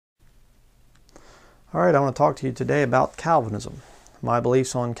All right, I want to talk to you today about Calvinism, my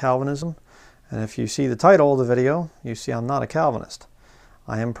beliefs on Calvinism. And if you see the title of the video, you see I'm not a Calvinist.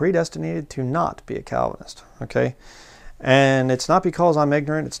 I am predestinated to not be a Calvinist, okay? And it's not because I'm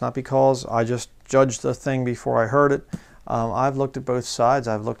ignorant. It's not because I just judged the thing before I heard it. I've looked at both sides.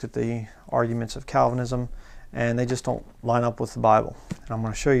 I've looked at the arguments of Calvinism, and they just don't line up with the Bible. And I'm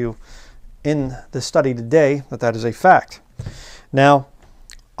going to show you in this study today that that is a fact. Now,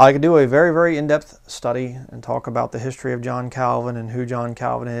 I could do a very, very in-depth study and talk about the history of John Calvin and who John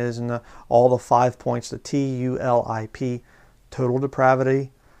Calvin is and all the 5 points, the TULIP, total depravity,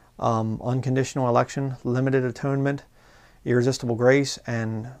 unconditional election, limited atonement, irresistible grace,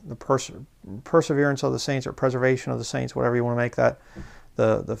 and the perseverance of the saints, or preservation of the saints, whatever you want to make that,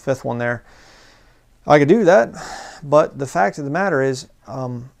 the fifth one there. I could do that, but the fact of the matter is,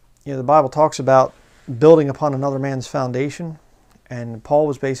 the Bible talks about building upon another man's foundation. And Paul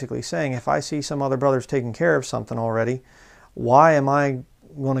was basically saying, if I see some other brothers taking care of something already, why am I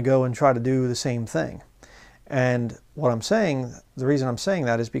going to go and try to do the same thing? And what I'm saying, the reason I'm saying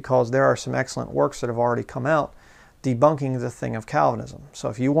that is because there are some excellent works that have already come out debunking the thing of Calvinism. So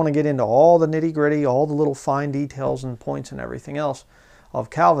if you want to get into all the nitty-gritty, all the little fine details and points and everything else of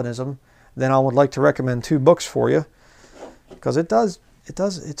Calvinism, then I would like to recommend 2 books for you, because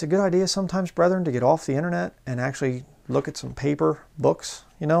it's a good idea sometimes, brethren, to get off the internet and actually look at some paper books,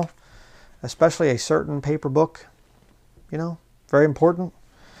 especially a certain paper book, very important.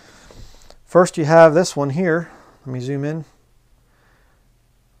 First, you have this one here. Let me zoom in.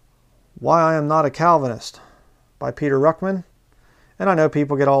 Why I Am Not a Calvinist by Peter Ruckman. And I know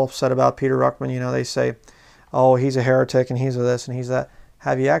people get all upset about Peter Ruckman. They say, oh, he's a heretic and he's a this and he's that.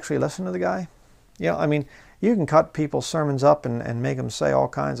 Have you actually listened to the guy? You can cut people's sermons up and make them say all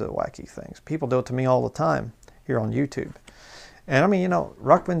kinds of wacky things. People do it to me all the time here on YouTube. And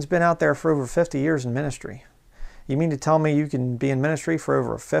Ruckman's been out there for over 50 years in ministry. You mean to tell me you can be in ministry for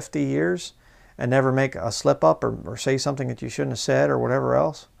over 50 years and never make a slip up or say something that you shouldn't have said or whatever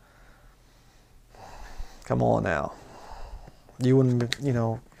else? Come on now. You wouldn't,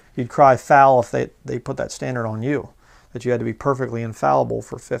 you'd cry foul if they put that standard on you, that you had to be perfectly infallible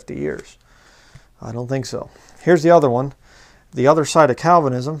for 50 years. I don't think so. Here's the other one, The Other Side of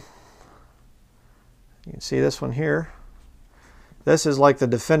Calvinism. You can see this one here. This is like the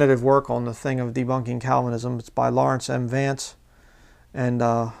definitive work on the thing of debunking Calvinism. It's by Lawrence M. Vance, and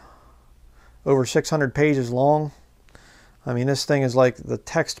over 600 pages long. This thing is like the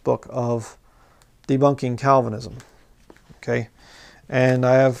textbook of debunking Calvinism. Okay, and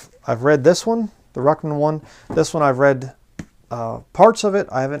I've read this one, the Ruckman one. This one I've read parts of it.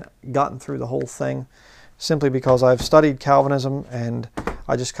 I haven't gotten through the whole thing, simply because I've studied Calvinism and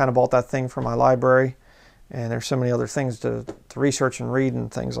I just kind of bought that thing for my library. And there's so many other things to research and read and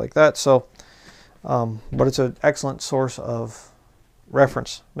things like that. So, but it's an excellent source of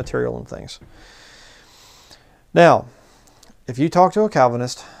reference material and things. Now, if you talk to a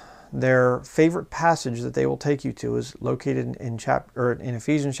Calvinist, their favorite passage that they will take you to is located in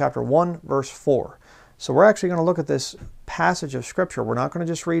Ephesians chapter 1, verse 4. So we're actually going to look at this passage of Scripture. We're not going to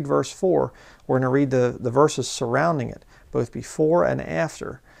just read verse 4. We're going to read the verses surrounding it, both before and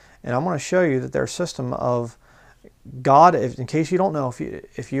after. And I'm going to show you that their system of God, in case you don't know,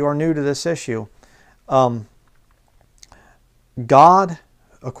 if you are new to this issue, God,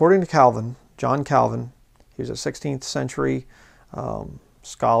 according to Calvin, John Calvin, he was a 16th century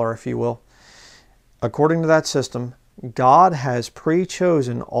scholar, if you will. According to that system, God has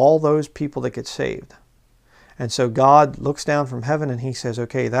pre-chosen all those people that get saved. And so God looks down from heaven and he says,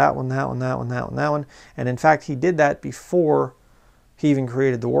 okay, that one, that one, that one, that one, that one. And in fact, he did that before he even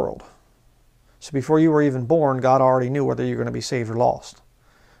created the world. So before you were even born, God already knew whether you're going to be saved or lost.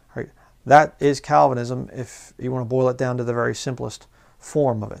 Right? That is Calvinism, if you want to boil it down to the very simplest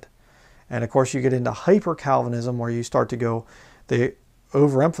form of it. And of course you get into hyper-Calvinism, where you start to go, they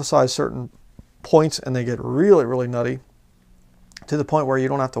overemphasize certain points and they get really, really nutty, to the point where you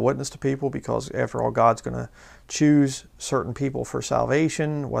don't have to witness to people, because after all, God's going to choose certain people for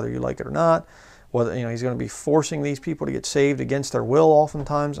salvation, whether you like it or not. Whether he's going to be forcing these people to get saved against their will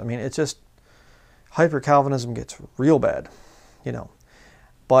oftentimes. It's just, hyper-Calvinism gets real bad,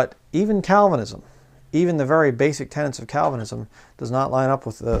 But even Calvinism, even the very basic tenets of Calvinism, does not line up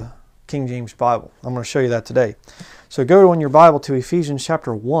with the King James Bible. I'm going to show you that today. So go in your Bible to Ephesians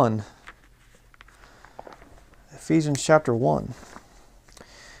chapter 1. Ephesians chapter 1. And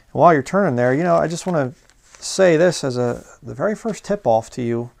while you're turning there, I just want to say this as the very first tip-off to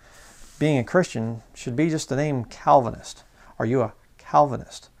you. Being a Christian should be just the name Calvinist. Are you a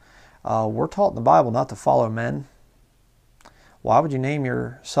Calvinist? We're taught in the Bible not to follow men. Why would you name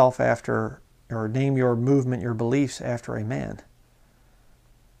yourself after or name your movement, your beliefs after a man.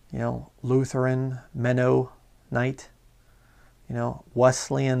 You know, Lutheran, Mennonite, you know,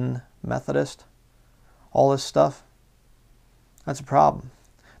 Wesleyan, Methodist, all this stuff. That's a problem.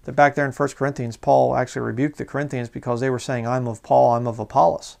 That back there in 1 Corinthians, Paul actually rebuked the Corinthians because they were saying, I'm of Paul, I'm of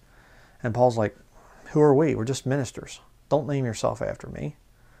Apollos. And Paul's like, who are we? We're just ministers. Don't name yourself after me.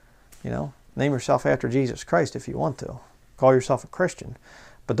 You know, name yourself after Jesus Christ if you want to. Call yourself a Christian.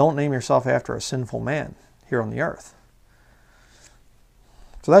 But don't name yourself after a sinful man here on the earth.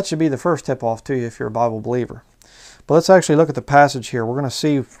 So that should be the first tip-off to you if you're a Bible believer. But let's actually look at the passage here. We're going to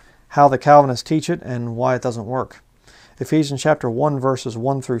see how the Calvinists teach it and why it doesn't work. Ephesians chapter 1, verses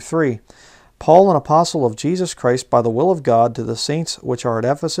 1 through 3. Paul, an apostle of Jesus Christ, by the will of God, to the saints which are at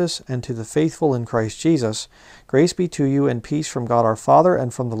Ephesus, and to the faithful in Christ Jesus, grace be to you and peace from God our Father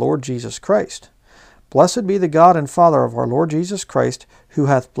and from the Lord Jesus Christ. Blessed be the God and Father of our Lord Jesus Christ, who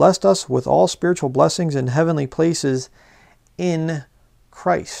hath blessed us with all spiritual blessings in heavenly places in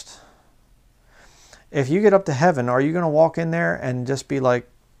Christ. If you get up to heaven, are you going to walk in there and just be like,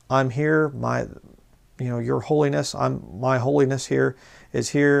 I'm here, your holiness, my holiness here is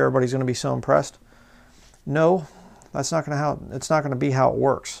here, everybody's going to be so impressed? No, it's not going to be how it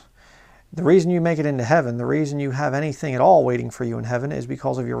works. The reason you make it into heaven, the reason you have anything at all waiting for you in heaven is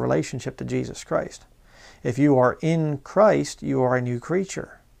because of your relationship to Jesus Christ. If you are in Christ, you are a new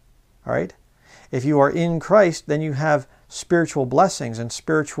creature. All right? If you are in Christ, then you have spiritual blessings and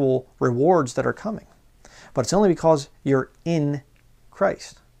spiritual rewards that are coming. But it's only because you're in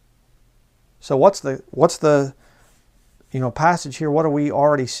Christ. So what's the passage here? What are we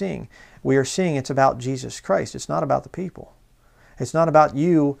already seeing? We are seeing it's about Jesus Christ. It's not about the people. It's not about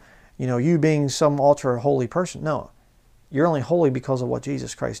you being some ultra holy person. No, you're only holy because of what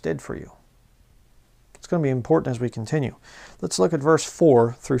Jesus Christ did for you. It's going to be important as we continue. Let's look at verse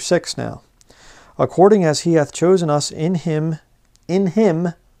 4 through 6 now. According as he hath chosen us in him,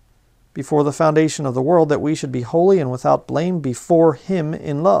 before the foundation of the world, that we should be holy and without blame before him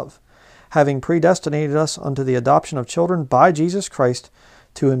in love, having predestinated us unto the adoption of children by Jesus Christ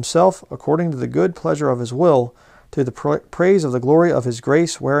to himself, according to the good pleasure of his will, to the praise of the glory of his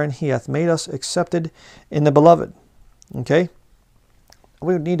grace, wherein he hath made us accepted in the beloved. Okay?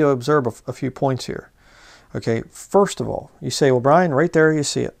 We need to observe a few points here. Okay, first of all, you say, well, Brian, right there you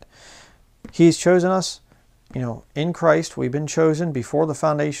see it. He's chosen us, in Christ. We've been chosen before the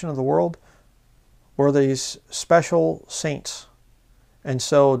foundation of the world. We're these special saints. And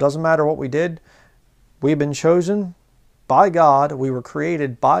so it doesn't matter what we did. We've been chosen by God. We were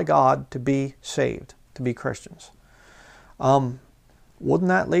created by God to be saved, to be Christians. Wouldn't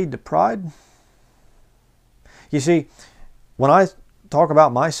that lead to pride? You see, when I talk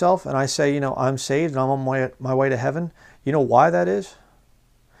about myself and I say, I'm saved and I'm on my way to heaven, you know why that is?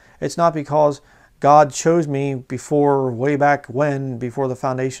 It's not because God chose me way back when, before the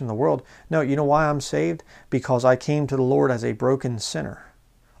foundation of the world. No, you know why I'm saved? Because I came to the Lord as a broken sinner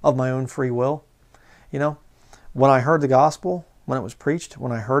of my own free will. When I heard the gospel, when it was preached,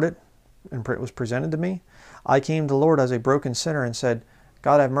 when I heard it and it was presented to me, I came to the Lord as a broken sinner and said,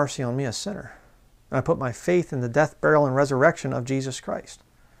 God, have mercy on me, a sinner. And I put my faith in the death, burial, and resurrection of Jesus Christ.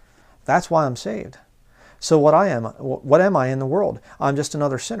 That's why I'm saved. So what am I in the world? I'm just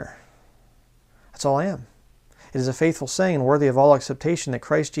another sinner. That's all I am. It is a faithful saying and worthy of all acceptation that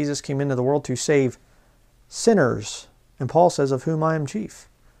Christ Jesus came into the world to save sinners. And Paul says, of whom I am chief.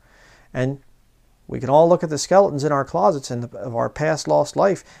 And we can all look at the skeletons in our closets of our past lost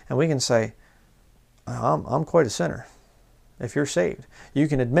life, and we can say, I'm quite a sinner. If you're saved, you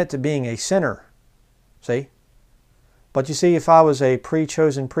can admit to being a sinner. See? But you see, if I was a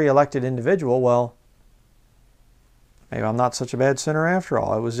pre-chosen, pre-elected individual, well, maybe I'm not such a bad sinner after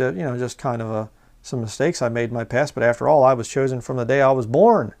all. It was, just kind of some mistakes I made in my past, but after all, I was chosen from the day I was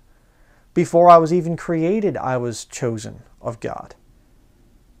born. Before I was even created, I was chosen of God.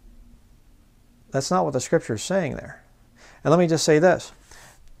 That's not what the Scripture is saying there. And let me just say this.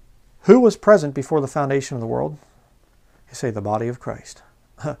 Who was present before the foundation of the world? You say the body of Christ.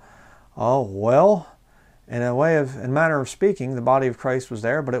 Oh, well, in a manner of speaking, the body of Christ was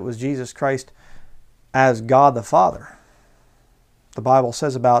there, but it was Jesus Christ as God the Father. The Bible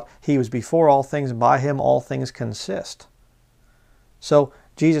says about he was before all things, and by him all things consist. So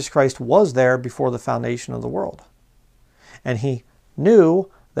Jesus Christ was there before the foundation of the world. And he knew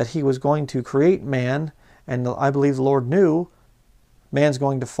that he was going to create man, and I believe the Lord knew man's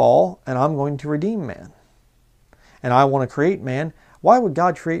going to fall, and I'm going to redeem man. And I want to create man. Why would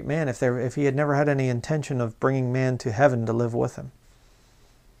God create man if he had never had any intention of bringing man to heaven to live with him?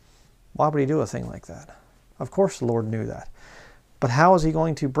 Why would he do a thing like that? Of course the Lord knew that. But how is he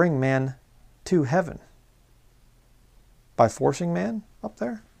going to bring man to heaven? By forcing man up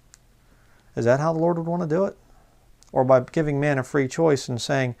there? Is that how the Lord would want to do it? Or by giving man a free choice and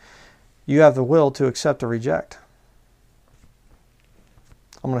saying, you have the will to accept or reject?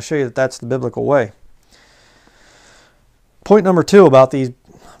 I'm going to show you that that's the biblical way. Point number 2 about these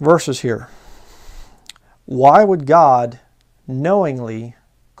verses here. Why would God knowingly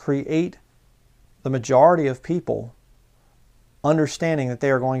create the majority of people understanding that they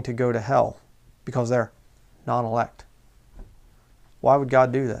are going to go to hell because they're non-elect? Why would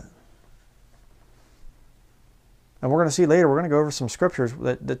God do that? And we're going to see later, we're going to go over some scriptures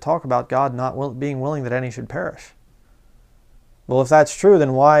that talk about God not being willing that any should perish. Well, if that's true, then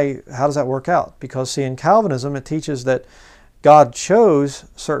how does that work out? Because see, in Calvinism, it teaches that God chose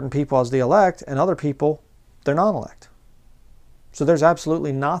certain people as the elect, and other people, they're non-elect. So there's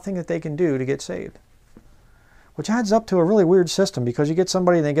absolutely nothing that they can do to get saved. Which adds up to a really weird system, because you get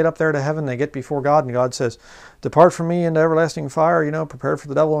somebody and they get up there to heaven, they get before God, and God says, depart from me into everlasting fire, prepared for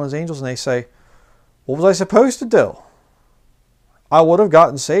the devil and his angels. And they say, what was I supposed to do? I would have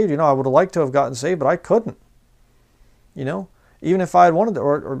gotten saved. I would have liked to have gotten saved, but I couldn't. Even if I had wanted to,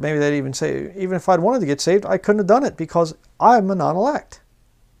 or maybe they'd even say, even if I'd wanted to get saved, I couldn't have done it because I'm a non-elect.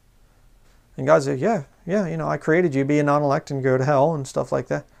 And God said, yeah, I created you to be a non-elect and go to hell and stuff like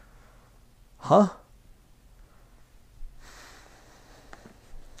that. Huh?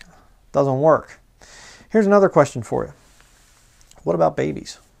 Doesn't work. Here's another question for you. What about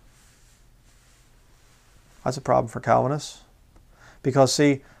babies? That's a problem for Calvinists. Because,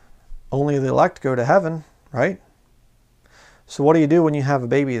 see, only the elect go to heaven, right? So what do you do when you have a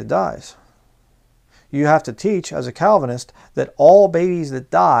baby that dies? You have to teach, as a Calvinist, that all babies that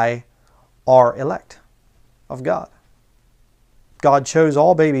die are elect of God. God chose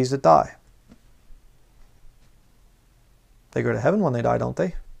all babies that die. They go to heaven when they die, don't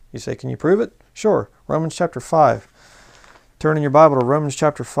they? You say, can you prove it? Sure. Romans chapter 5. Turn in your Bible to Romans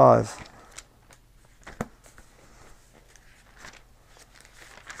chapter 5.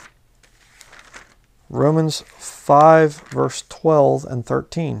 Romans 5, verse 12 and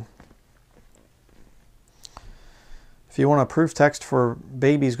 13. If you want a proof text for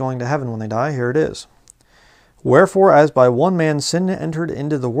babies going to heaven when they die, here it is. Wherefore, as by one man sin entered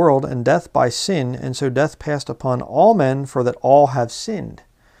into the world, and death by sin, and so death passed upon all men, for that all have sinned.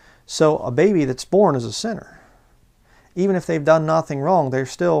 So a baby that's born is a sinner. Even if they've done nothing wrong, they're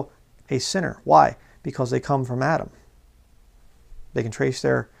still a sinner. Why? Because they come from Adam. They can trace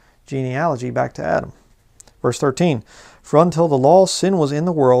their genealogy back to Adam. Verse 13, for until the law, sin was in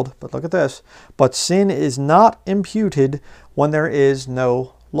the world, but look at this, but sin is not imputed when there is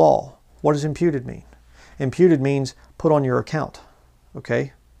no law. What does imputed mean? Imputed means put on your account,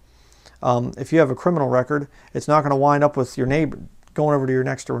 okay? If you have a criminal record, it's not going to wind up with your neighbor, going over to your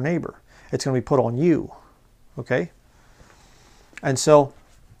next door neighbor. It's going to be put on you, okay? And so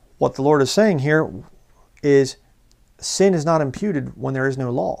what the Lord is saying here is sin is not imputed when there is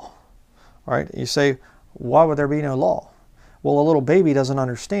no law, all right? You say, why would there be no law? Well, a little baby doesn't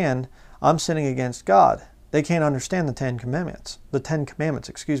understand, I'm sinning against God. They can't understand the Ten Commandments.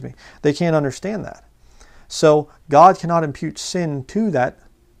 They can't understand that. So God cannot impute sin to that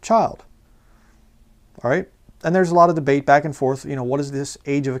child. All right? And there's a lot of debate back and forth. What is this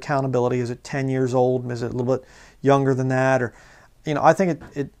age of accountability? Is it 10 years old? Is it a little bit younger than that? Or, I think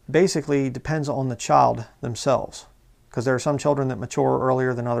it basically depends on the child themselves. Because there are some children that mature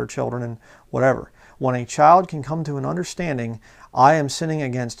earlier than other children and whatever. When a child can come to an understanding, I am sinning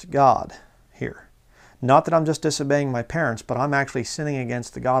against God here. Not that I'm just disobeying my parents, but I'm actually sinning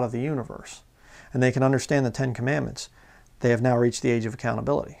against the God of the universe. And they can understand the Ten Commandments. They have now reached the age of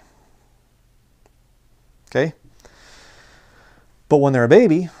accountability. Okay? But when they're a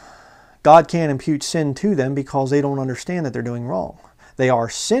baby, God can't impute sin to them because they don't understand that they're doing wrong. They are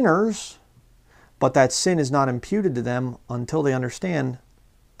sinners, but that sin is not imputed to them until they understand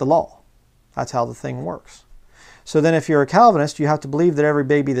the law. That's how the thing works. So then if you're a Calvinist, you have to believe that every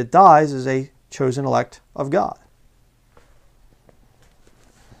baby that dies is a chosen elect of God.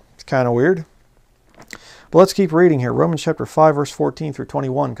 It's kind of weird. But let's keep reading here. Romans chapter 5, verse 14 through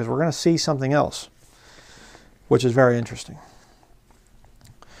 21, because we're going to see something else, which is very interesting.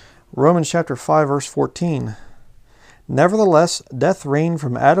 Romans chapter 5, verse 14. Nevertheless, death reigned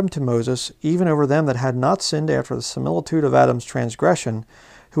from Adam to Moses, even over them that had not sinned after the similitude of Adam's transgression,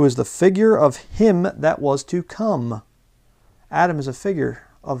 who is the figure of him that was to come. Adam is a figure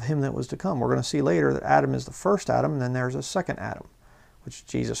of him that was to come. We're going to see later that Adam is the first Adam, and then there's a second Adam, which is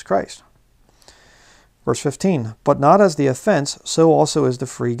Jesus Christ. Verse 15, but not as the offense, so also is the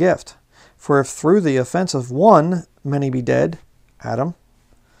free gift. For if through the offense of one many be dead, Adam,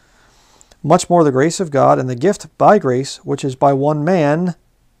 much more the grace of God and the gift by grace, which is by one man,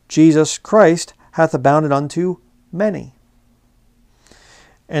 Jesus Christ, hath abounded unto many.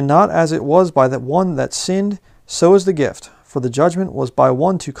 And not as it was by that one that sinned, so is the gift. For the judgment was by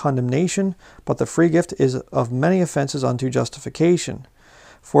one to condemnation, but the free gift is of many offenses unto justification.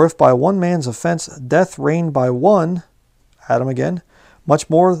 For if by one man's offense death reigned by one, Adam again, much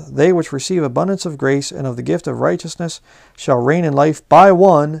more they which receive abundance of grace and of the gift of righteousness shall reign in life by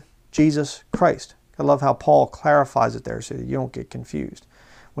one, Jesus Christ. I love how Paul clarifies it there so that you don't get confused.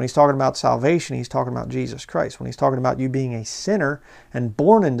 When he's talking about salvation, he's talking about Jesus Christ. When he's talking about you being a sinner and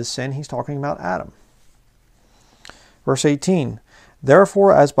born into sin, he's talking about Adam. Verse 18,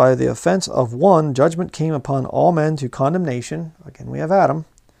 therefore, as by the offense of one judgment came upon all men to condemnation, again we have Adam,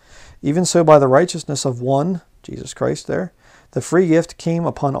 even so by the righteousness of one, Jesus Christ there, the free gift came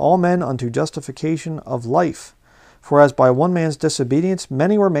upon all men unto justification of life. For as by one man's disobedience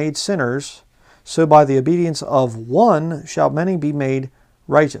many were made sinners, so by the obedience of one shall many be made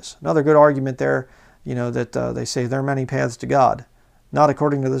righteous. Another good argument there, that they say there are many paths to God. Not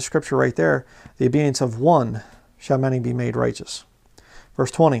according to the scripture right there. The obedience of one shall many be made righteous. Verse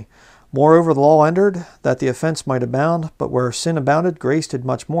 20, moreover the law entered, that the offense might abound, but where sin abounded, grace did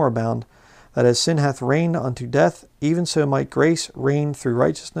much more abound, that as sin hath reigned unto death, even so might grace reign through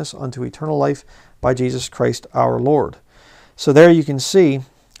righteousness unto eternal life by Jesus Christ our Lord. So there you can see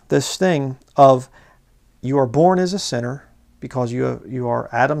this thing of you are born as a sinner because you are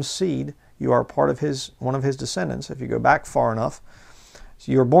Adam's seed. You are part of one of his descendants, if you go back far enough.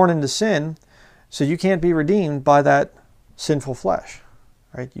 So you are born into sin, so you can't be redeemed by that sinful flesh.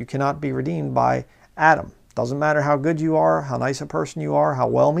 Right? You cannot be redeemed by Adam. Doesn't matter how good you are, how nice a person you are, how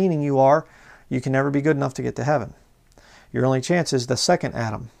well-meaning you are, you can never be good enough to get to heaven. Your only chance is the second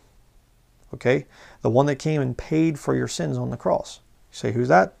Adam. Okay? The one that came and paid for your sins on the cross. You say, who's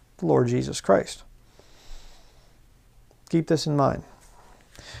that? The Lord Jesus Christ. Keep this in mind.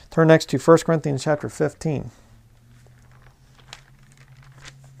 Turn next to 1 Corinthians chapter 15.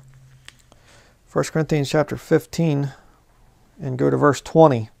 1 Corinthians chapter 15 and go to verse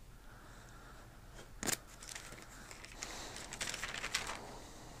 20.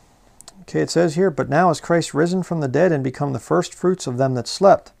 Okay, it says here, but now is Christ risen from the dead and become the first fruits of them that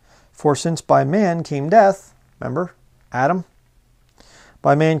slept. For since by man came death, remember, Adam,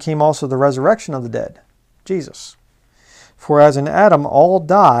 by man came also the resurrection of the dead, Jesus. For as in Adam all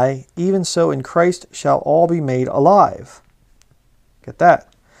die, even so in Christ shall all be made alive. Get that.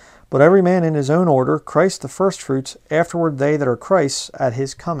 But every man in his own order, Christ the firstfruits, afterward they that are Christ's at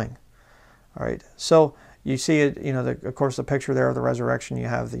his coming. All right, so you see it, of course, the picture there of the resurrection. You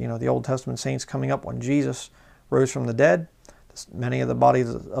have the Old Testament saints coming up when Jesus rose from the dead. Many of the bodies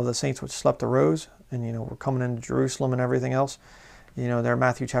of the saints which slept arose, and were coming into Jerusalem and everything else. There,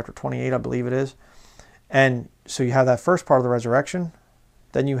 Matthew chapter 28, I believe it is. And so you have that first part of the resurrection.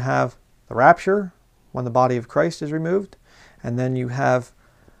 Then you have the rapture, when the body of Christ is removed. And then you have,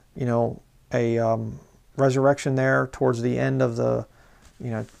 a resurrection there towards the end of the,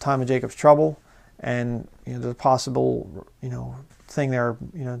 time of Jacob's trouble. And, the possible, thing there,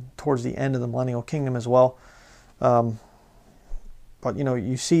 towards the end of the millennial kingdom as well. But,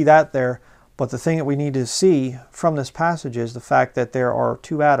 you see that there. But the thing that we need to see from this passage is the fact that there are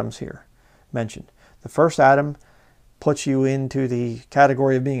two Adams here mentioned. The first Adam puts you into the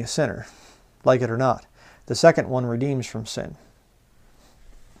category of being a sinner, like it or not. The second one redeems from sin.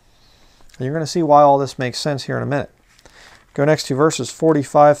 And you're going to see why all this makes sense here in a minute. Go next to verses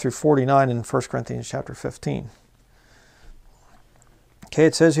 45 through 49 in 1 Corinthians chapter 15. Okay,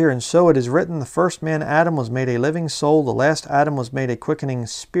 it says here, and so it is written, the first man Adam was made a living soul, the last Adam was made a quickening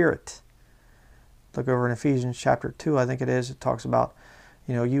spirit. Look over in Ephesians chapter 2, I think it is. It talks about,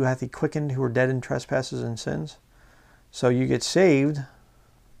 you hath he quickened who were dead in trespasses and sins. So you get saved,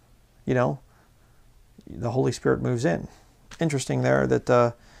 the Holy Spirit moves in. Interesting there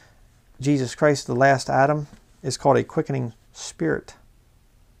that Jesus Christ, the last Adam, is called a quickening spirit.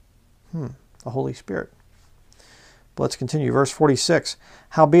 The Holy Spirit. But let's continue. Verse 46.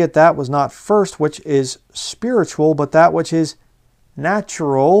 Howbeit that was not first which is spiritual, but that which is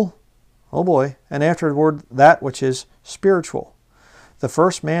natural. Oh boy. And afterward that which is spiritual. The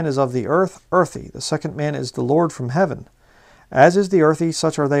first man is of the earth, earthy. The second man is the Lord from heaven. As is the earthy,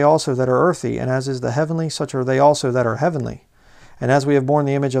 such are they also that are earthy. And as is the heavenly, such are they also that are heavenly. And as we have borne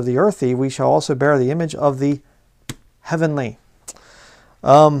the image of the earthy, we shall also bear the image of the heavenly.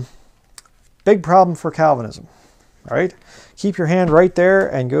 Big problem for Calvinism. All right? Keep your hand right there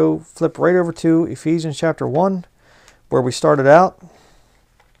and go flip right over to Ephesians chapter 1, where we started out.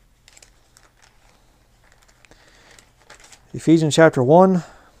 Ephesians chapter 1,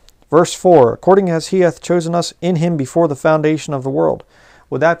 Verse 4, according as he hath chosen us in him before the foundation of the world.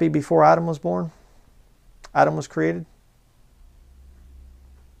 Would that be before Adam was born? Adam was created?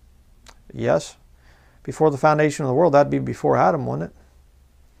 Yes. Before the foundation of the world, that'd be before Adam, wouldn't it?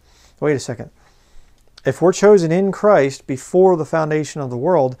 Wait a second. If we're chosen in Christ before the foundation of the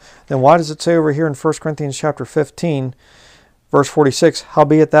world, then why does it say over here in 1 Corinthians chapter 15, verse 46,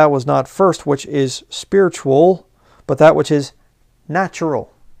 howbeit that was not first which is spiritual, but that which is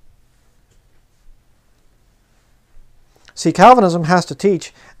natural? See, Calvinism has to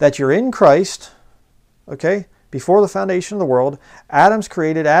teach that you're in Christ, okay, before the foundation of the world. Adam's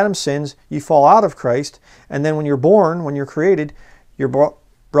created, Adam sins, you fall out of Christ, and then when you're born, when you're created, you're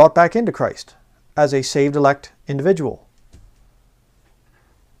brought back into Christ as a saved elect individual.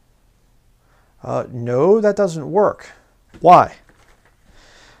 No, that doesn't work. Why?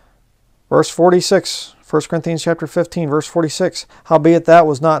 Verse 46, 1 Corinthians chapter 15, verse 46, howbeit that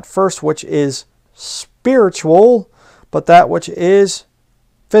was not first which is spiritual, but that which is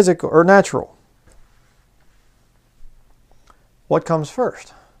physical or natural. What comes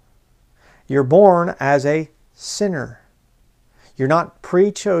first? You're born as a sinner. You're not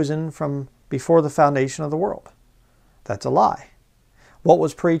pre-chosen from before the foundation of the world. That's a lie. What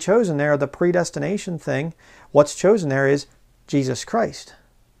was pre-chosen there, the predestination thing, what's chosen there is Jesus Christ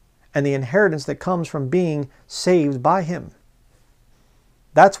and the inheritance that comes from being saved by him.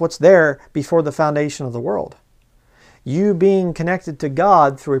 That's what's there before the foundation of the world. You being connected to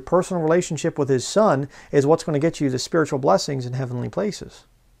God through a personal relationship with his Son is what's going to get you the spiritual blessings in heavenly places.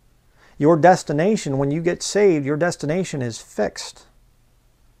 Your destination, when you get saved, your destination is fixed.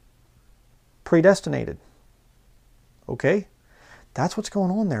 Predestinated. Okay? That's what's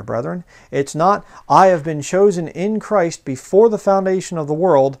going on there, brethren. It's not, I have been chosen in Christ before the foundation of the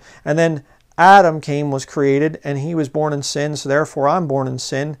world, and then Adam was created, and he was born in sin, so therefore I'm born in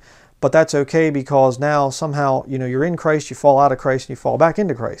sin. But that's okay because now somehow, you're in Christ, you fall out of Christ, and you fall back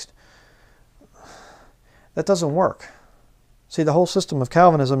into Christ. That doesn't work. See, the whole system of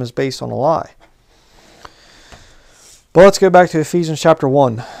Calvinism is based on a lie. But let's go back to Ephesians chapter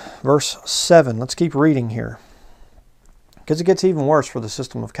 1, verse 7. Let's keep reading here, because it gets even worse for the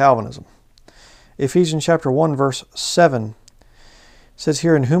system of Calvinism. Ephesians chapter 1, verse 7 says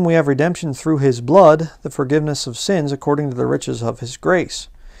here, in whom we have redemption through his blood, the forgiveness of sins, according to the riches of his grace,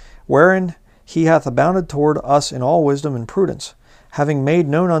 wherein he hath abounded toward us in all wisdom and prudence, having made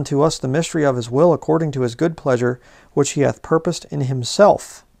known unto us the mystery of his will, according to his good pleasure, which he hath purposed in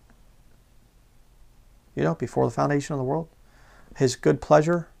himself. Before the foundation of the world. His good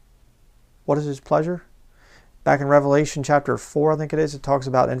pleasure. What is his pleasure? Back in Revelation chapter 4, I think it is, it talks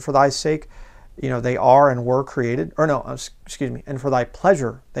about, and for thy sake, they are and were created. Or no, excuse me, and for thy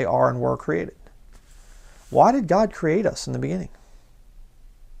pleasure, they are and were created. Why did God create us in the beginning?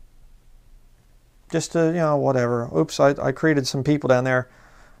 Just to, whatever. Oops, I created some people down there.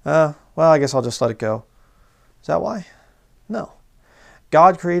 Well, I guess I'll just let it go. Is that why? No.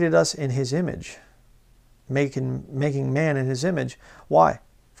 God created us in his image. Making man in his image. Why?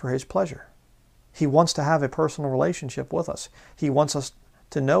 For his pleasure. He wants to have a personal relationship with us. He wants us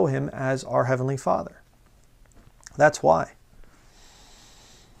to know him as our Heavenly Father. That's why.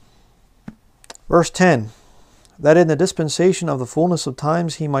 Verse 10. That in the dispensation of the fullness of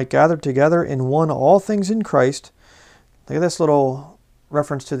times he might gather together in one all things in Christ. Look at this little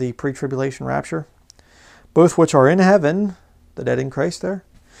reference to the pre-tribulation rapture. Both which are in heaven, the dead in Christ there,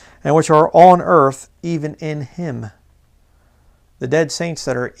 and which are on earth, even in him. The dead saints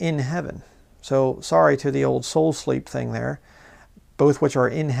that are in heaven. So, sorry to the old soul sleep thing there. Both which are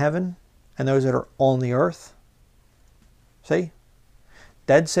in heaven, and those that are on the earth. See?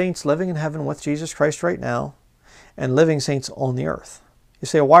 Dead saints living in heaven with Jesus Christ right now, and living saints on the earth. You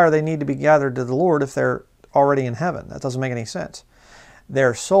say, well, why do they need to be gathered to the Lord if they're already in heaven? That doesn't make any sense.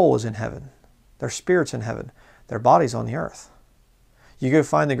 Their soul is in heaven. Their spirit's in heaven. Their body's on the earth. You go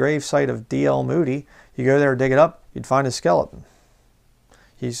find the grave site of D.L. Moody, you go there, dig it up, you'd find his skeleton.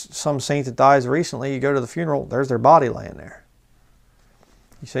 He's some saint that dies recently, you go to the funeral, there's their body laying there.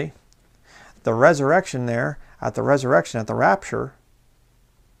 You see? The resurrection there, at the rapture,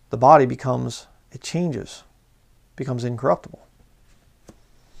 the body it changes, becomes incorruptible.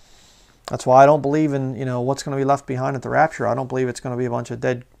 That's why I don't believe in, what's going to be left behind at the rapture. I don't believe it's going to be a bunch of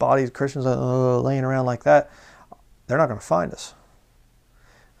dead bodies, Christians laying around like that. They're not going to find us.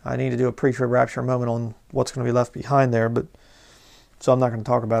 I need to do a pre-trib rapture moment on what's going to be left behind there, so I'm not going to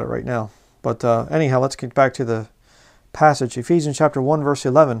talk about it right now. But anyhow, let's get back to the passage. Ephesians chapter 1, verse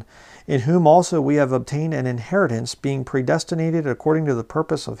 11. In whom also we have obtained an inheritance, being predestinated according to the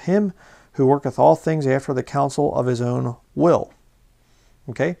purpose of him who worketh all things after the counsel of his own will.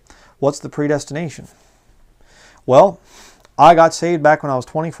 Okay? What's the predestination? Well, I got saved back when I was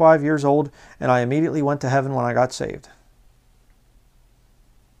 25 years old, and I immediately went to heaven when I got saved.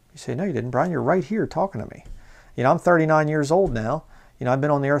 You say, no, you didn't, Brian. You're right here talking to me. You know, I'm 39 years old now. You know, I've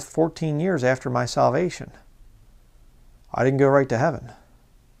been on the earth 14 years after my salvation. I didn't go right to heaven.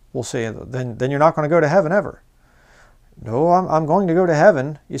 We'll see. Then you're not going to go to heaven ever. No, I'm going to go to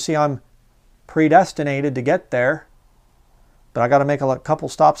heaven. You see, I'm predestinated to get there, but I got to make a couple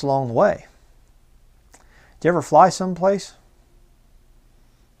stops along the way. Did you ever fly someplace?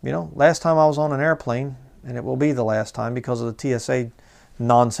 You know, last time I was on an airplane, and it will be the last time because of the TSA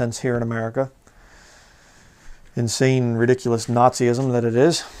nonsense here in America. Insane, ridiculous Nazism that it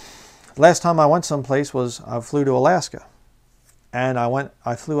is. Last time I went someplace was I flew to Alaska. And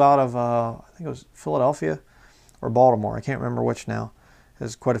I flew out of, I think it was Philadelphia or Baltimore. I can't remember which now. It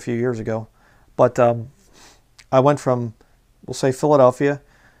was quite a few years ago. But I went from, we'll say Philadelphia,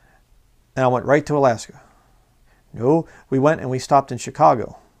 and I went right to Alaska. No, we went and we stopped in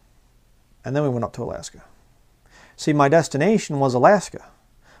Chicago. And then we went up to Alaska. See, my destination was Alaska,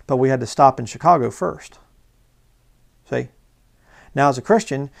 but we had to stop in Chicago first. See? Now, as a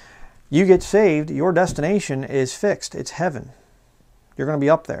Christian, you get saved, your destination is fixed. It's heaven. You're going to be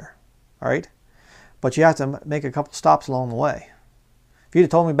up there, all right? But you have to make a couple stops along the way. If you'd have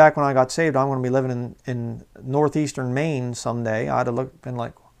told me back when I got saved I'm going to be living in northeastern Maine someday, I'd have been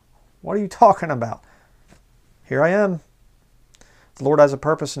like, what are you talking about? Here I am. The Lord has a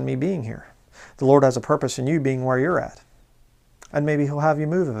purpose in me being here. The Lord has a purpose in you being where you're at. And maybe He'll have you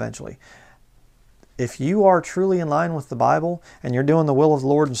move eventually. If you are truly in line with the Bible and you're doing the will of the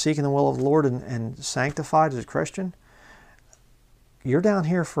Lord and seeking the will of the Lord and sanctified as a Christian, you're down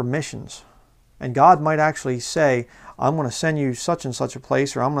here for missions. And God might actually say, I'm going to send you such and such a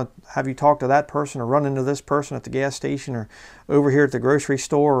place, or I'm going to have you talk to that person or run into this person at the gas station or over here at the grocery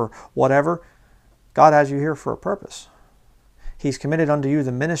store or whatever. God has you here for a purpose. He's committed unto you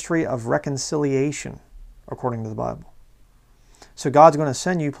the ministry of reconciliation, according to the Bible. So God's going to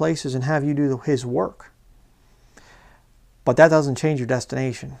send you places and have you do His work. But that doesn't change your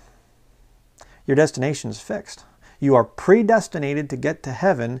destination. Your destination is fixed. You are predestinated to get to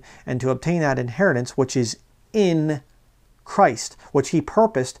heaven and to obtain that inheritance which is in Christ, which He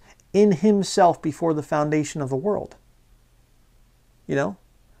purposed in Himself before the foundation of the world. You know?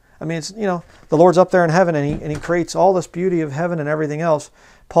 I mean, it's, you know, the Lord's up there in heaven and he creates all this beauty of heaven and everything else.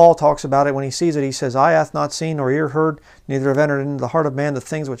 Paul talks about it when he sees it. He says, eye hath not seen nor ear heard, neither have entered into the heart of man the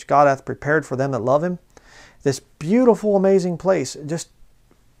things which God hath prepared for them that love Him. This beautiful, amazing place. Just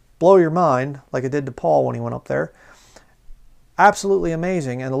blow your mind like it did to Paul when he went up there. Absolutely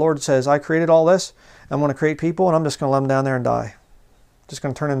amazing. And the Lord says, I created all this. I'm going to create people and I'm just going to let them down there and die. Just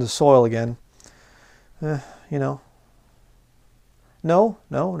going to turn into soil again. You know.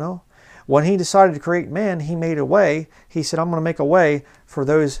 No. When He decided to create man, He made a way. He said, I'm going to make a way for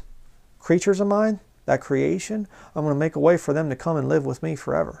those creatures of mine, that creation. I'm going to make a way for them to come and live with me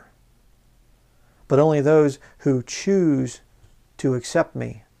forever. But only those who choose to accept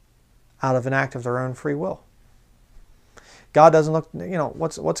me out of an act of their own free will. God doesn't look, you know,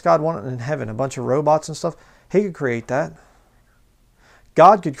 what's God wanting in heaven? A bunch of robots and stuff? He could create that.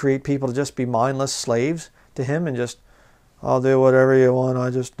 God could create people to just be mindless slaves to Him and just, I'll do whatever you want, I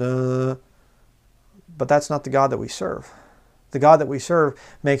just... But that's not the God that we serve. The God that we serve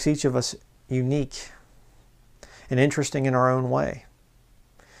makes each of us unique and interesting in our own way.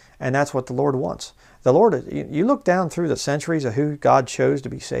 And that's what the Lord wants. The Lord, you look down through the centuries of who God chose to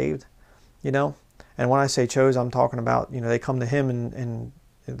be saved, you know. And when I say chose, I'm talking about, you know, they come to Him in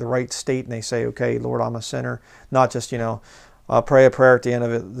the right state and they say, okay, Lord, I'm a sinner. Not just, you know, I'll pray a prayer at the end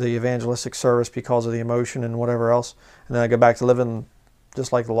of the evangelistic service because of the emotion and whatever else. And then I go back to living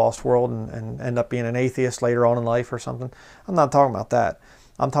just like the lost world and end up being an atheist later on in life or something. I'm not talking about that.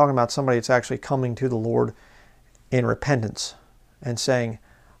 I'm talking about somebody that's actually coming to the Lord in repentance and saying,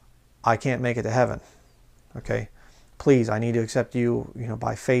 I can't make it to heaven. Okay? Please, I need to accept you, you know,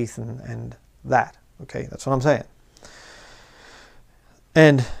 by faith and that. Okay? That's what I'm saying.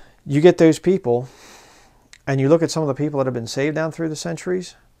 And you get those people, and you look at some of the people that have been saved down through the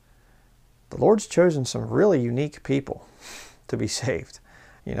centuries, the Lord's chosen some really unique people to be saved.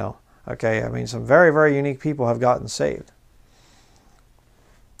 You know, okay, I mean, some very, very unique people have gotten saved.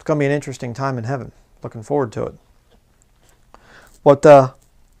 It's going to be an interesting time in heaven. Looking forward to it. But let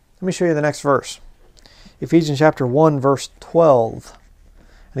me show you the next verse. Ephesians chapter 1, verse 12.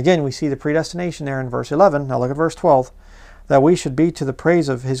 And again, we see the predestination there in verse 11. Now look at verse 12. That we should be to the praise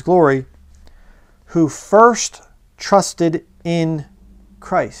of His glory, who first trusted in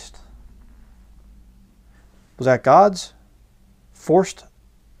Christ. Was that God's forced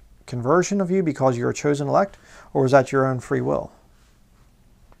conversion of you because you're a chosen elect, or was that your own free will?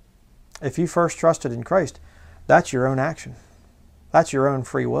 If you first trusted in Christ, that's your own action. That's your own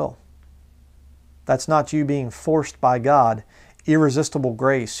free will. That's not you being forced by God. Irresistible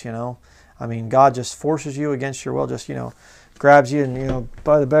grace, you know. I mean, God just forces you against your will, just, you know, grabs you and, you know,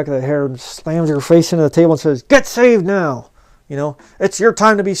 by the back of the hair and slams your face into the table and says, get saved now. You know, it's your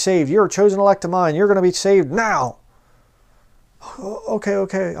time to be saved. You're a chosen elect of mine. You're going to be saved now.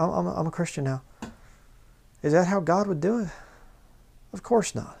 Okay, I'm a Christian now. Is that how God would do it? Of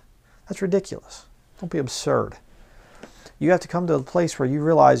course not. That's ridiculous. Don't be absurd. You have to come to a place where you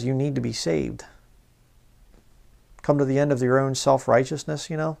realize you need to be saved. Come to the end of your own self-righteousness,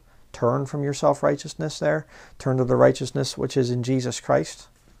 you know. Turn from your self-righteousness there. Turn to the righteousness which is in Jesus Christ.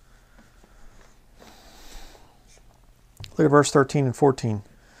 Look at verse 13 and 14.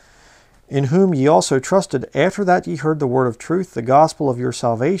 In whom ye also trusted, after that ye heard the word of truth, the gospel of your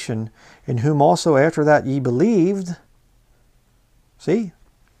salvation, in whom also after that ye believed. See?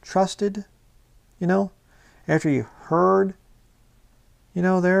 Trusted, you know, after you heard, you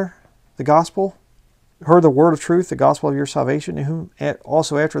know, there, the gospel, heard the word of truth, the gospel of your salvation, in whom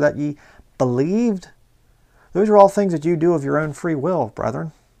also after that ye believed. Those are all things that you do of your own free will,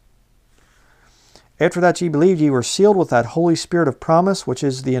 brethren. After that ye believed, ye were sealed with that Holy Spirit of promise, which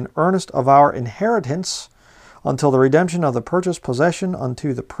is the earnest of our inheritance, until the redemption of the purchased possession,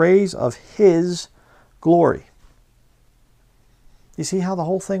 unto the praise of His glory. You see how the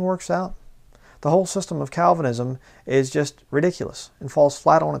whole thing works out? The whole system of Calvinism is just ridiculous and falls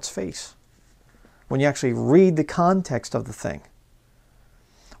flat on its face when you actually read the context of the thing.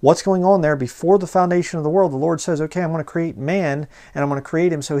 What's going on there? Before the foundation of the world, the Lord says, okay, I'm going to create man, and I'm going to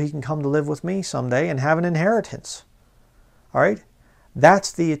create him so he can come to live with me someday and have an inheritance. All right?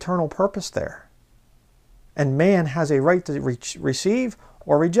 That's the eternal purpose there. And man has a right to receive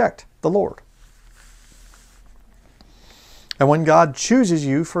or reject the Lord. And when God chooses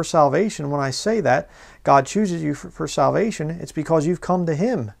you for salvation, when I say that, God chooses you for salvation, it's because you've come to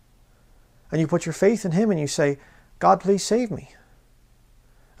Him. And you put your faith in Him and you say, God, please save me.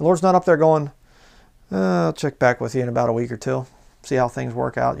 The Lord's not up there going, I'll check back with you in about a week or two, see how things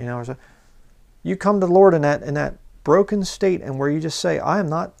work out, you know. You come to the Lord in that broken state, and where you just say, I'm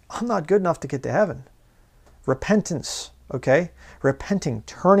not good enough to get to heaven. Repentance, okay? Repenting,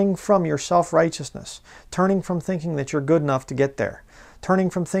 turning from your self-righteousness, turning from thinking that you're good enough to get there, turning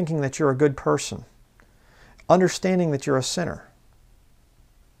from thinking that you're a good person, understanding that you're a sinner.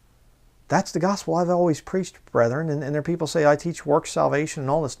 That's the gospel I've always preached, brethren. And there are people say, I teach works salvation and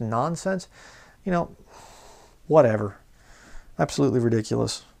all this nonsense. You know, whatever. Absolutely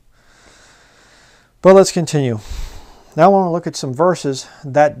ridiculous. But let's continue. Now I want to look at some verses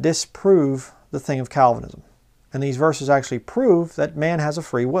that disprove the thing of Calvinism. And these verses actually prove that man has a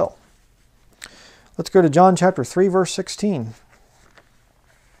free will. Let's go to John chapter 3, verse 16.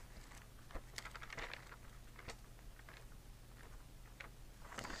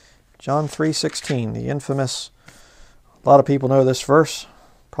 John 3:16, the infamous, a lot of people know this verse,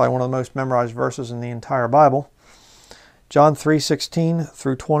 probably one of the most memorized verses in the entire Bible. John 3:16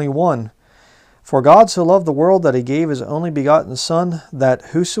 through 21. For God so loved the world that He gave His only begotten Son, that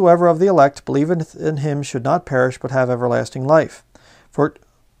whosoever of the elect believeth in Him should not perish, but have everlasting life.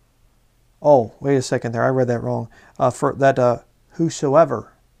 Oh, wait a second there, I read that wrong.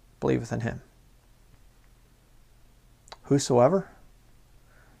 Whosoever believeth in Him. Whosoever?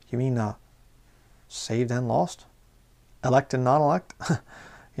 You mean saved and lost? Elect and non-elect?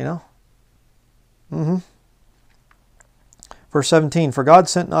 You know? Verse 17, for God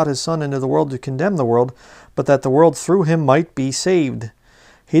sent not His Son into the world to condemn the world, but that the world through Him might be saved.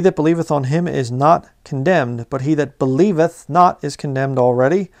 He that believeth on Him is not condemned, but he that believeth not is condemned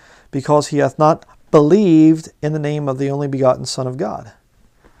already, because he hath not believed in the name of the only begotten Son of God.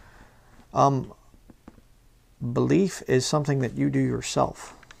 Belief is something that you do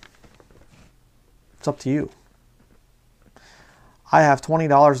yourself. It's up to you. I have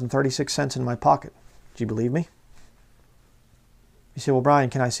 $20.36 in my pocket. Do you believe me? You say, well, Brian,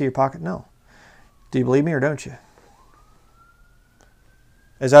 can I see your pocket? No. Do you believe me or don't you?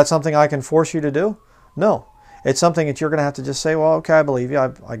 Is that something I can force you to do? No. It's something that you're going to have to just say, well, okay, I believe you.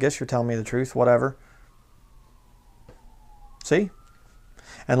 I guess you're telling me the truth, whatever. See?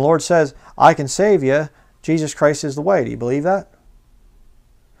 And the Lord says, I can save you. Jesus Christ is the way. Do you believe that?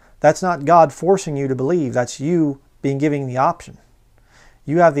 That's not God forcing you to believe. That's you being given the option.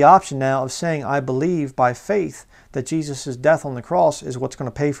 You have the option now of saying, I believe by faith that Jesus' death on the cross is what's going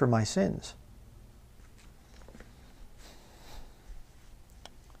to pay for my sins.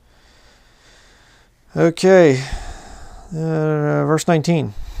 Okay. Verse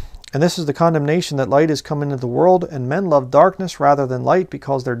 19. And this is the condemnation, that light is come into the world, and men love darkness rather than light,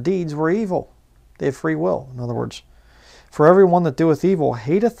 because their deeds were evil. They have free will, in other words. For every one that doeth evil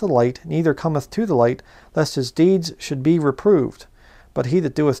hateth the light, neither cometh to the light, lest his deeds should be reproved. But he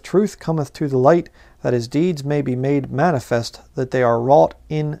that doeth truth cometh to the light, that his deeds may be made manifest, that they are wrought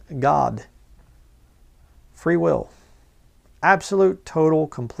in God. Free will. Absolute, total,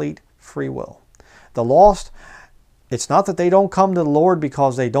 complete free will. The lost, it's not that they don't come to the Lord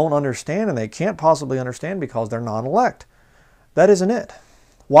because they don't understand, and they can't possibly understand because they're non-elect. That isn't it.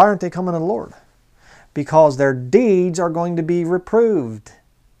 Why aren't they coming to the Lord? Because their deeds are going to be reproved.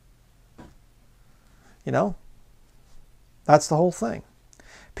 You know? That's the whole thing.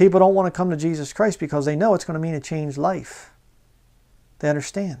 People don't want to come to Jesus Christ because they know it's going to mean a changed life. They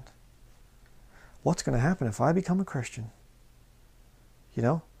understand. What's going to happen if I become a Christian? You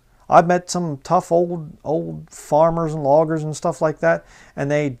know? I've met some tough old farmers and loggers and stuff like that,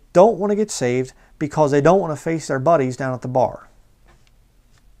 and they don't want to get saved because they don't want to face their buddies down at the bar.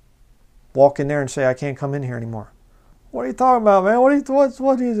 Walk in there and say, I can't come in here anymore. What are you talking about, man? What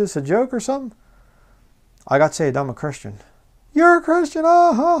is this, a joke or something? I got saved, I'm a Christian. You're a Christian?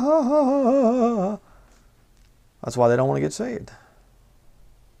 Ah, ha, ha, ha, ha. That's why they don't want to get saved.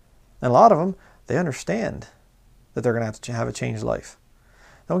 And a lot of them, they understand that they're going to have to have a changed life.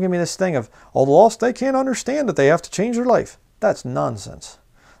 Don't give me this thing of, oh, the lost, they can't understand that they have to change their life. That's nonsense.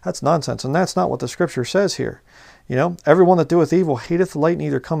 That's nonsense, and that's not what the Scripture says here. You know, everyone that doeth evil hateth the light,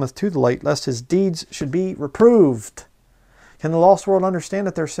 neither cometh to the light, lest his deeds should be reproved. Can the lost world understand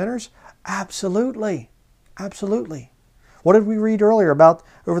that they're sinners? Absolutely. Absolutely. What did we read earlier about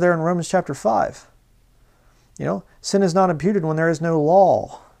over there in Romans chapter 5? You know, sin is not imputed when there is no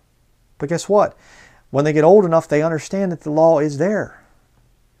law. But guess what? When they get old enough, they understand that the law is there.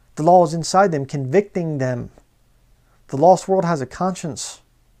 The law is inside them, convicting them. The lost world has a conscience.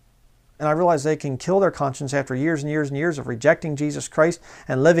 And I realize they can kill their conscience after years and years and years of rejecting Jesus Christ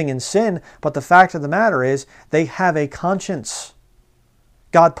and living in sin. But the fact of the matter is, they have a conscience.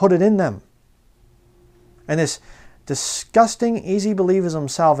 God put it in them. And this disgusting easy believism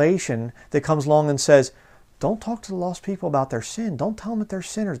salvation that comes along and says, don't talk to the lost people about their sin. Don't tell them that they're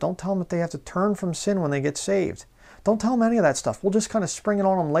sinners. Don't tell them that they have to turn from sin when they get saved. Don't tell them any of that stuff. We'll just kind of spring it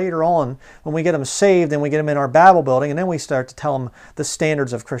on them later on when we get them saved and we get them in our Bible building, and then we start to tell them the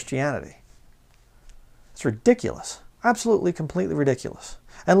standards of Christianity. It's ridiculous. Absolutely, completely ridiculous.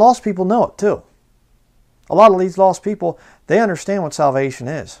 And lost people know it too. A lot of these lost people, they understand what salvation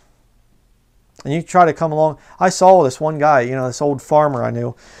is. And you try to come along. I saw this one guy, you know, this old farmer I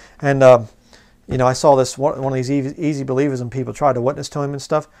knew, and you know, I saw this one of these easy believers, and people tried to witness to him and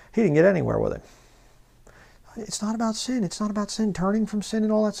stuff. He didn't get anywhere with it. It's not about sin. It's not about sin, turning from sin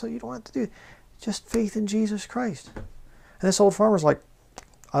and all that. So you don't have to do it. Just faith in Jesus Christ. And this old farmer's like,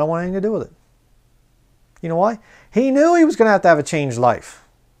 I don't want anything to do with it. You know why? He knew he was going to have a changed life.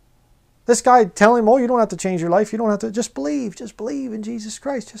 This guy telling him, oh, you don't have to change your life. You don't have to, just believe in Jesus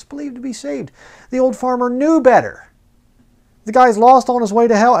Christ. Just believe to be saved. The old farmer knew better. The guy's lost on his way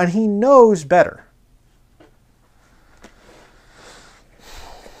to hell, and he knows better.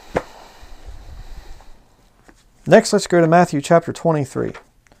 Next, let's go to Matthew chapter 23.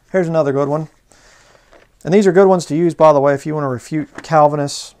 Here's another good one. And these are good ones to use, by the way, if you want to refute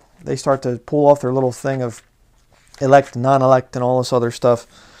Calvinists. They start to pull off their little thing of elect, non-elect, and all this other stuff.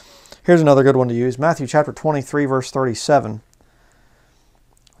 Here's another good one to use. Matthew chapter 23, verse 37.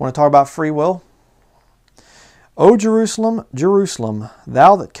 Want to talk about free will? O Jerusalem, Jerusalem,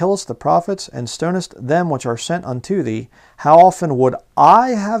 thou that killest the prophets and stonest them which are sent unto thee, how often would I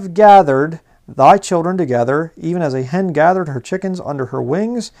have gathered thy children together, even as a hen gathered her chickens under her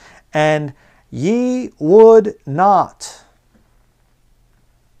wings, and ye would not.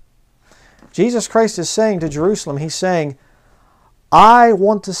 Jesus Christ is saying to Jerusalem, he's saying, I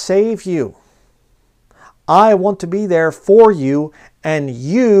want to save you. I want to be there for you, and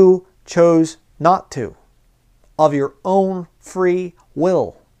you chose not to, of your own free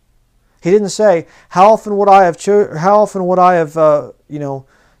will. He didn't say, how often would I have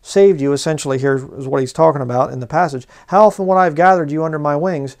saved you, essentially. Here is what he's talking about in the passage. How often would I have gathered you under my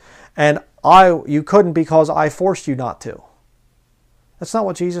wings, and you couldn't because I forced you not to. That's not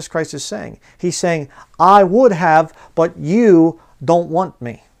what Jesus Christ is saying. He's saying, I would have, but you don't want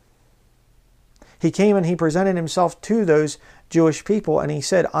me. He came and he presented himself to those Jewish people, and he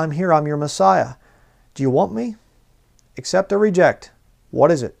said, I'm here, I'm your Messiah. Do you want me? Accept or reject?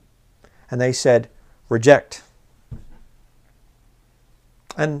 What is it? And they said, reject.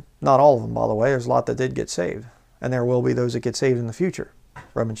 And not all of them, by the way. There's a lot that did get saved. And there will be those that get saved in the future.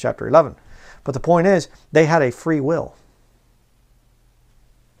 Romans chapter 11. But the point is, they had a free will.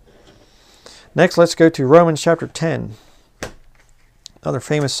 Next, let's go to Romans chapter 10. Another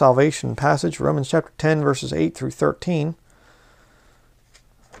famous salvation passage, Romans chapter 10, verses 8 through 13.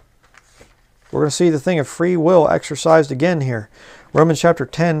 We're going to see the thing of free will exercised again here. Romans chapter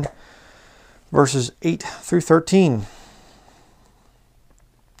 10, verses 8 through 13.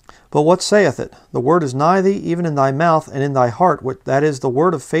 But what saith it? The word is nigh thee, even in thy mouth and in thy heart, that is the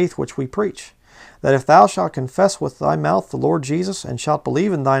word of faith which we preach. That if thou shalt confess with thy mouth the Lord Jesus, and shalt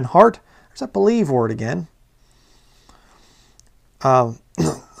believe in thine heart, there's that believe word again, and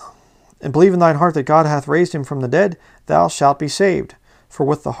believe in thine heart that God hath raised him from the dead, thou shalt be saved. For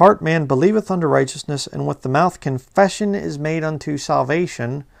with the heart man believeth unto righteousness, and with the mouth confession is made unto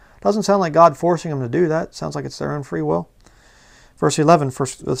salvation. Doesn't sound like God forcing them to do that. Sounds like it's their own free will. Verse 11, for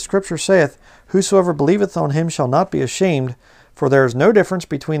the Scripture saith, whosoever believeth on him shall not be ashamed, for there is no difference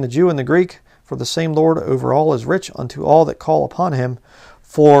between the Jew and the Greek, for the same Lord over all is rich unto all that call upon him.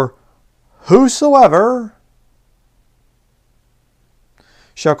 For whosoever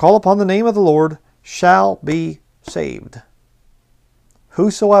shall call upon the name of the Lord shall be saved.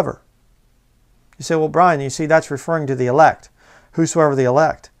 Whosoever. You say, well, Brian, you see that's referring to the elect. Whosoever the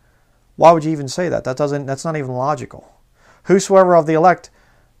elect. Why would you even say that? That's not even logical. Whosoever of the elect,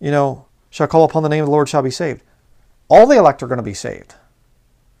 shall call upon the name of the Lord shall be saved. All the elect are going to be saved.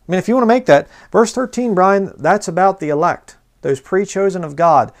 I mean, if you want to make that, verse 13, Brian, that's about the elect. Those pre-chosen of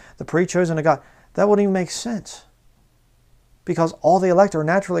God, the pre-chosen of God. That wouldn't even make sense. Because all the elect are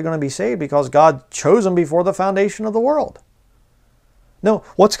naturally going to be saved because God chose them before the foundation of the world. No,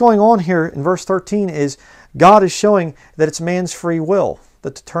 what's going on here in verse 13 is God is showing that it's man's free will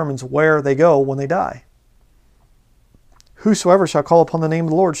that determines where they go when they die. Whosoever shall call upon the name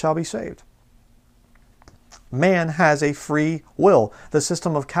of the Lord shall be saved. Man has a free will. The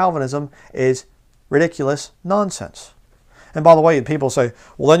system of Calvinism is ridiculous nonsense. And by the way, people say,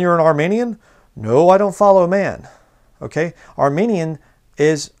 well, then you're an Arminian? No, I don't follow man. Okay? Arminianism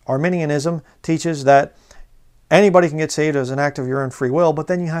teaches that anybody can get saved as an act of your own free will, but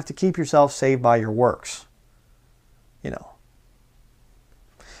then you have to keep yourself saved by your works.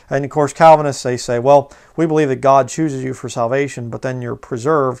 And of course, Calvinists, they say, well, we believe that God chooses you for salvation, but then you're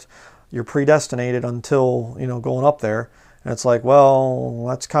preserved, you're predestinated until, going up there. And it's like, well,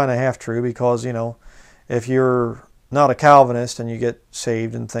 that's kind of half true because, if you're not a Calvinist and you get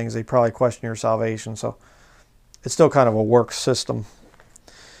saved and things, they probably question your salvation. So it's still kind of a work system.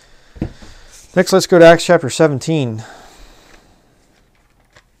 Next, let's go to Acts chapter 17.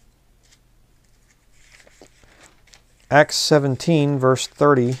 Acts 17, verse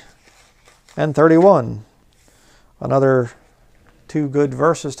 30 and 31. Another two good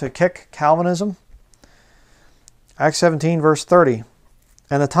verses to kick Calvinism. Acts 17, verse 30.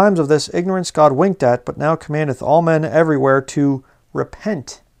 And the times of this ignorance God winked at, but now commandeth all men everywhere to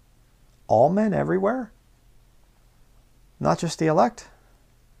repent. All men everywhere? Not just the elect?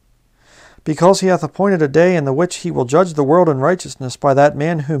 Because he hath appointed a day in the which he will judge the world in righteousness by that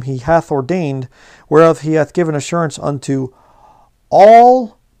man whom he hath ordained, whereof he hath given assurance unto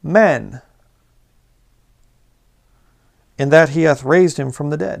all men, in that he hath raised him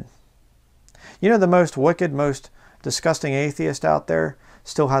from the dead. The most wicked, most disgusting atheist out there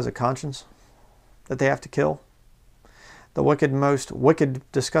still has a conscience that they have to kill. The most wicked,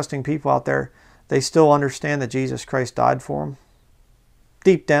 disgusting people out there, they still understand that Jesus Christ died for them.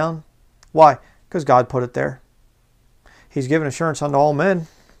 Deep down. Why? Because God put it there. He's given assurance unto all men.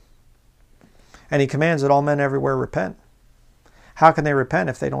 And he commands that all men everywhere repent. How can they repent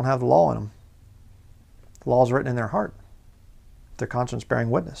if they don't have the law in them? The law is written in their heart. Their conscience bearing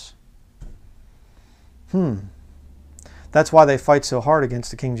witness. That's why they fight so hard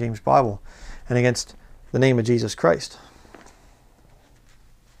against the King James Bible and against the name of Jesus Christ.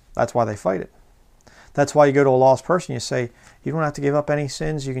 That's why they fight it. That's why you go to a lost person, you say, you don't have to give up any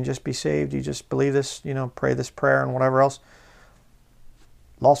sins, you can just be saved, you just believe this, pray this prayer and whatever else.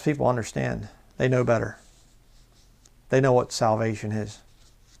 Lost people understand. They know better. They know what salvation is.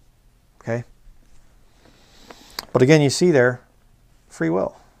 Okay? But again, you see there, free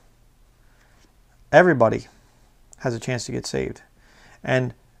will. Everybody has a chance to get saved.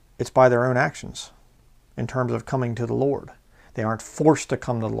 And it's by their own actions in terms of coming to the Lord. They aren't forced to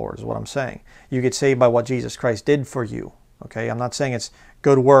come to the Lord, is what I'm saying. You get saved by what Jesus Christ did for you. Okay, I'm not saying it's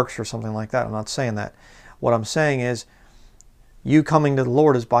good works or something like that. I'm not saying that. What I'm saying is you coming to the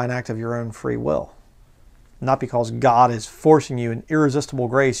Lord is by an act of your own free will. Not because God is forcing you in irresistible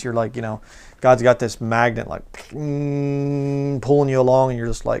grace. You're like, God's got this magnet like pulling you along and you're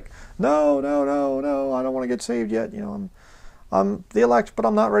just like, no, I don't want to get saved yet. I'm the elect, but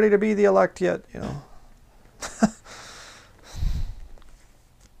I'm not ready to be the elect yet.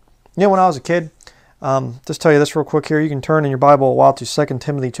 You know, when I was a kid, just tell you this real quick here. You can turn in your Bible a while to 2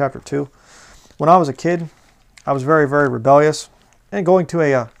 Timothy chapter 2. When I was a kid, I was very, very rebellious. And going to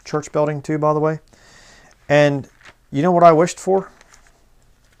a church building too, by the way. And you know what I wished for?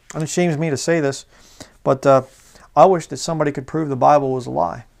 And it shames me to say this, but I wished that somebody could prove the Bible was a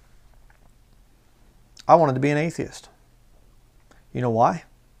lie. I wanted to be an atheist. You know why?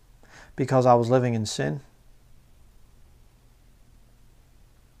 Because I was living in sin.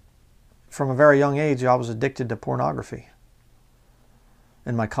 From a very young age, I was addicted to pornography.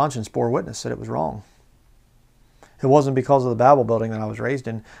 And my conscience bore witness that it was wrong. It wasn't because of the Bible building that I was raised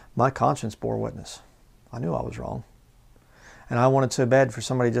in. My conscience bore witness. I knew I was wrong. And I wanted so bad for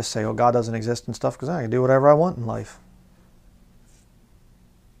somebody to just say, oh, God doesn't exist and stuff, because I can do whatever I want in life.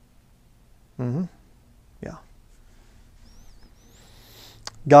 Yeah.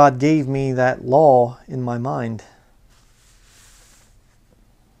 God gave me that law in my mind.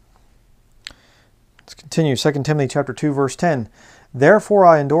 Let's continue. 2 Timothy chapter 2, verse 10. Therefore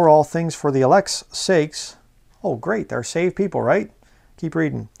I endure all things for the elect's sakes. Oh, great. They're saved people, right? Keep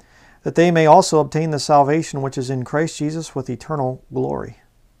reading. That they may also obtain the salvation which is in Christ Jesus with eternal glory.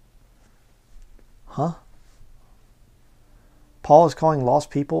 Huh? Paul is calling lost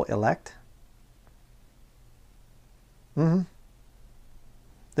people elect? The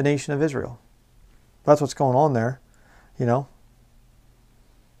nation of Israel. That's what's going on there, you know.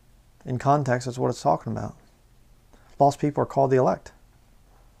 In context, that's what it's talking about. Lost people are called the elect.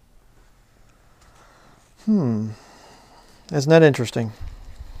 Isn't that interesting?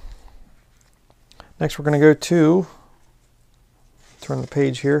 Next we're going to go to, turn the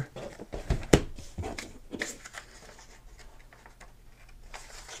page here.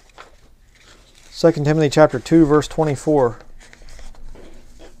 Second Timothy chapter 2, verse 24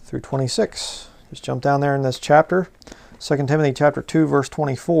 through 26. Just jump down there in this chapter. 2 Timothy chapter 2, verse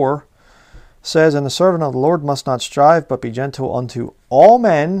 24 says, and the servant of the Lord must not strive, but be gentle unto all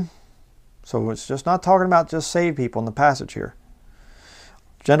men. So it's just not talking about just saved people in the passage here.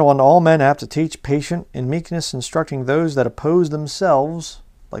 Gentle unto all men, apt to teach, patient in meekness, instructing those that oppose themselves,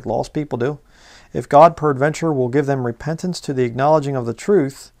 like lost people do. If God peradventure will give them repentance to the acknowledging of the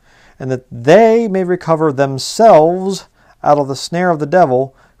truth, and that they may recover themselves out of the snare of the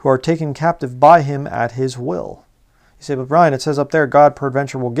devil, who are taken captive by him at his will. You say, but Brian, it says up there, God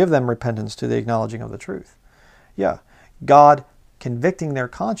peradventure will give them repentance to the acknowledging of the truth. Yeah, God convicting their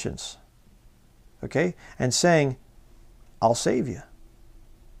conscience, okay, and saying, I'll save you.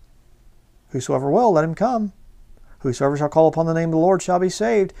 Whosoever will, let him come. Whosoever shall call upon the name of the Lord shall be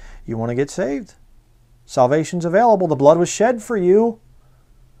saved. You want to get saved? Salvation's available. The blood was shed for you.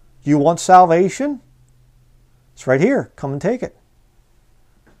 You want salvation? It's right here. Come and take it.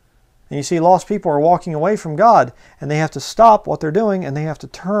 And you see, lost people are walking away from God, and they have to stop what they're doing, and they have to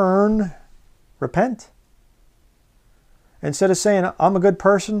turn, repent. Instead of saying, I'm a good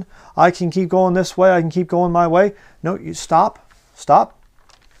person, I can keep going this way, I can keep going my way. No, you stop,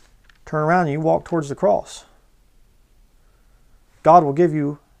 turn around, and you walk towards the cross. God will give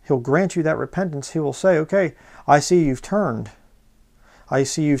you, He'll grant you that repentance. He will say, okay, I see you've turned. I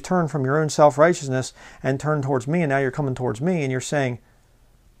see you've turned from your own self-righteousness and turned towards me, and now you're coming towards me, and you're saying,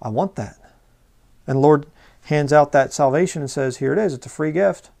 I want that. And the Lord hands out that salvation and says, here it is, it's a free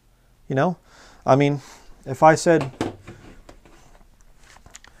gift. You know? I mean, if I said,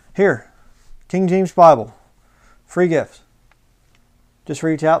 here, King James Bible, free gift. Just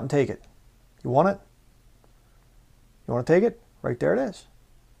reach out and take it. You want it? You want to take it? Right there it is.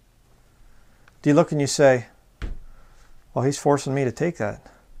 Do you look and you say, well, he's forcing me to take that.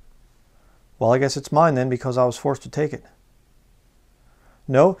 Well, I guess it's mine then because I was forced to take it.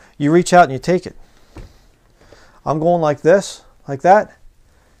 No, you reach out and you take it. I'm going like this, like that.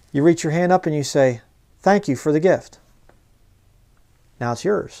 You reach your hand up and you say, thank you for the gift. Now it's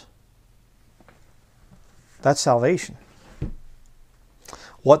yours. That's salvation.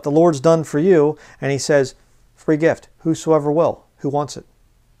 What the Lord's done for you, and He says, free gift. Whosoever will. Who wants it?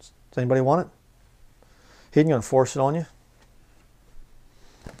 Does anybody want it? He ain't going to force it on you.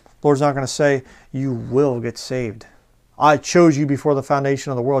 The Lord's not going to say, you will get saved. I chose you before the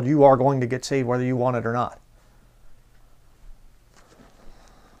foundation of the world. You are going to get saved whether you want it or not.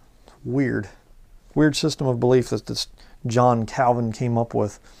 Weird. Weird system of belief that this John Calvin came up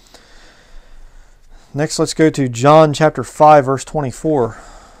with. Next, let's go to John chapter 5, verse 24.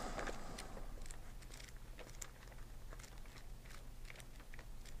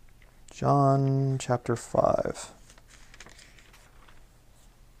 John chapter 5.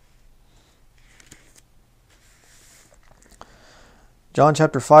 John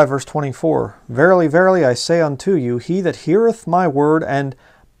chapter 5, verse 24. Verily, verily, I say unto you, he that heareth my word and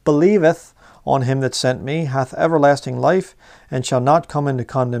believeth on him that sent me hath everlasting life, and shall not come into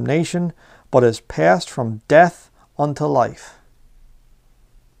condemnation, but is passed from death unto life.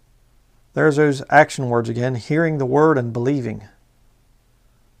 There's those action words again, hearing the word and believing.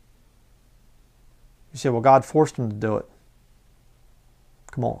 You say, well, God forced him to do it.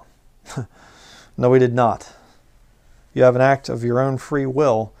 Come on. No, he did not. You have an act of your own free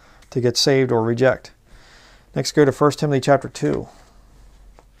will to get saved or reject. Next, go to 1 Timothy chapter 2.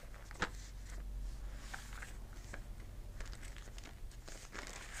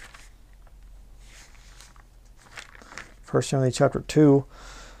 1 Timothy chapter 2,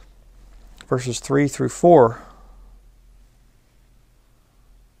 verses 3 through 4.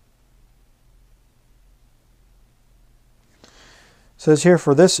 It says here,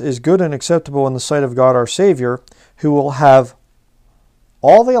 for this is good and acceptable in the sight of God our Savior, who will have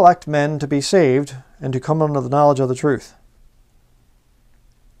all the elect men to be saved and to come unto the knowledge of the truth.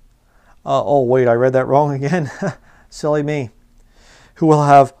 Oh, wait, I read that wrong again. Silly me. Who will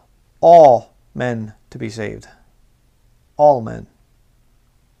have all men to be saved. All men.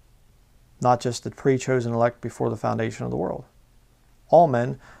 Not just the pre-chosen elect before the foundation of the world. All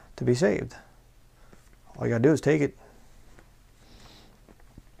men to be saved. All you got to do is take it.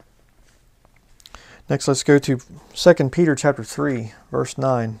 Next, let's go to 2 Peter chapter 3, verse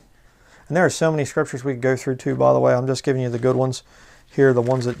 9. And there are so many scriptures we could go through too, by the way. I'm just giving you the good ones. Here are the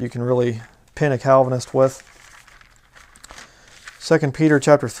ones that you can really pin a Calvinist with. 2 Peter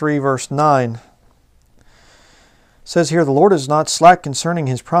chapter 3, verse 9. Says here, the Lord is not slack concerning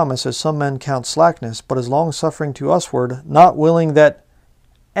his promise, as some men count slackness, but is long-suffering to usward, not willing that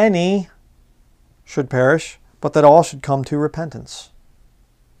any should perish, but that all should come to repentance.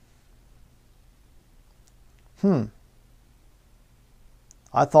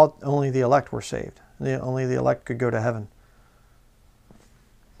 I thought only the elect were saved. Only the elect could go to heaven.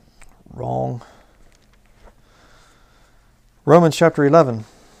 Wrong. Romans chapter 11.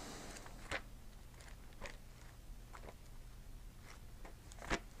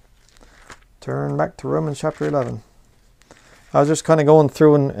 Turn back to Romans chapter 11. I was just kind of going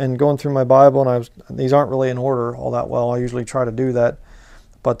through and going through my Bible, and these aren't really in order all that well. I usually try to do that.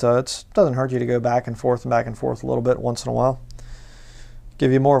 But it doesn't hurt you to go back and forth a little bit once in a while.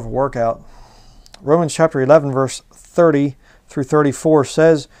 Give you more of a workout. Romans chapter 11, verse 30 through 34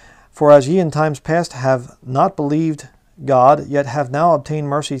 says, for as ye in times past have not believed God, yet have now obtained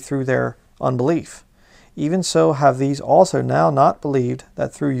mercy through their unbelief, even so have these also now not believed,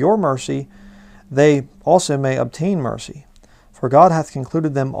 that through your mercy they also may obtain mercy. For God hath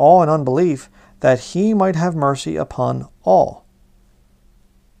concluded them all in unbelief, that he might have mercy upon all.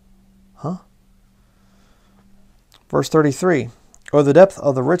 Verse 33, O the depth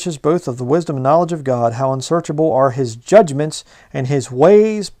of the riches both of the wisdom and knowledge of God, how unsearchable are his judgments, and his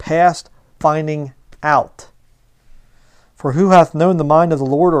ways past finding out. For who hath known the mind of the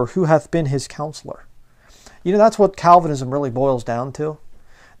Lord, or who hath been his counselor? You know, that's what Calvinism really boils down to.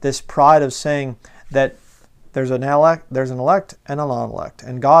 This pride of saying that there's an elect and a non-elect.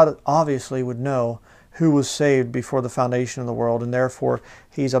 And God obviously would know who was saved before the foundation of the world, and therefore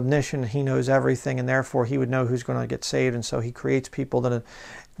he's omniscient, he knows everything, and therefore he would know who's going to get saved, and so he creates people that...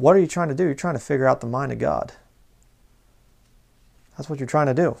 What are you trying to do? You're trying to figure out the mind of God. That's what you're trying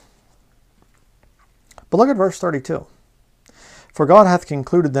to do. But look at verse 32. For God hath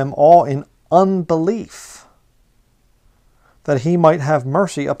concluded them all in unbelief, that he might have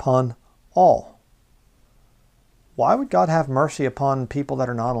mercy upon all. Why would God have mercy upon people that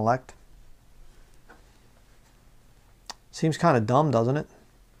are non-elect? Seems kind of dumb, doesn't it?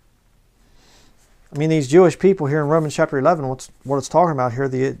 I mean, these Jewish people here in Romans chapter 11, what it's talking about here,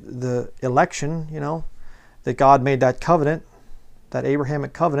 the election, you know, that God made that covenant, that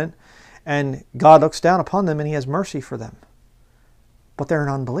Abrahamic covenant, and God looks down upon them and he has mercy for them. But they're in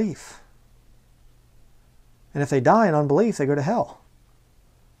unbelief. And if they die in unbelief, they go to hell.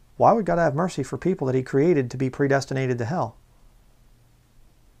 Why would God have mercy for people that he created to be predestinated to hell?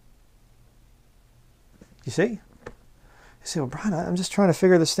 You see? You say, well, Brian, I'm just trying to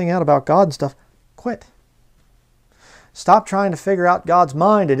figure this thing out about God and stuff. Quit. Stop trying to figure out God's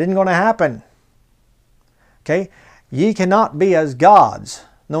mind. It isn't going to happen. Okay? Ye cannot be as gods,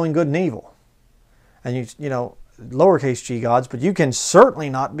 knowing good and evil. And you know, lowercase g gods, but you can certainly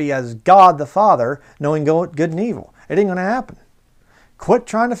not be as God the Father, knowing good and evil. It ain't going to happen. Quit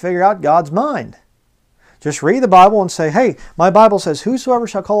trying to figure out God's mind. Just read the Bible and say, hey, my Bible says, whosoever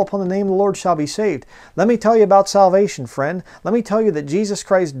shall call upon the name of the Lord shall be saved. Let me tell you about salvation, friend. Let me tell you that Jesus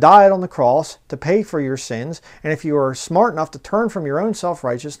Christ died on the cross to pay for your sins. And if you are smart enough to turn from your own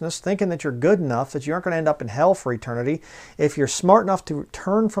self-righteousness, thinking that you're good enough, that you aren't going to end up in hell for eternity, if you're smart enough to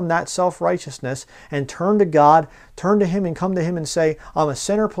turn from that self-righteousness and turn to God, turn to Him and come to Him and say, I'm a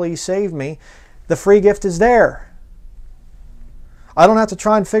sinner, please save me, the free gift is there. I don't have to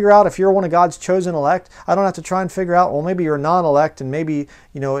try and figure out if you're one of God's chosen elect. I don't have to try and figure out, well, maybe you're non-elect, and maybe,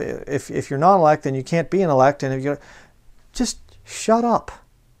 you know, if you're non-elect, then you can't be an elect. And if you just shut up,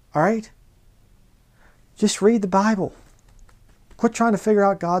 all right? Just read the Bible. Quit trying to figure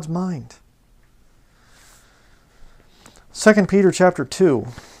out God's mind. 2 Peter chapter 2.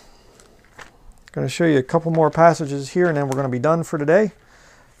 I'm going to show you a couple more passages here, and then we're going to be done for today.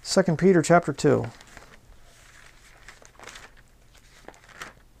 2 Peter chapter 2.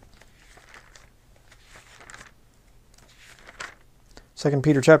 2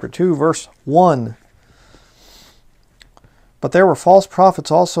 Peter chapter 2, verse 1. But there were false prophets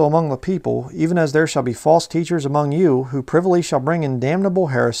also among the people, even as there shall be false teachers among you, who privily shall bring in damnable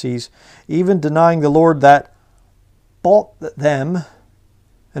heresies, even denying the Lord that bought them,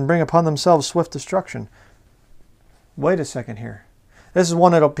 and bring upon themselves swift destruction. Wait a second here. This is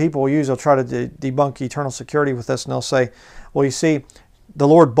one that people will use. They'll try to debunk eternal security with this, and they'll say, well, you see, the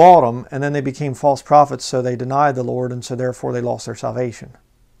Lord bought them, and then they became false prophets, so they denied the Lord, and so therefore they lost their salvation.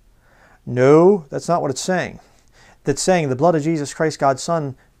 No, that's not what it's saying. That's saying the blood of Jesus Christ, God's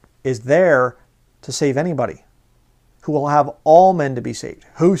Son, is there to save anybody, who will have all men to be saved.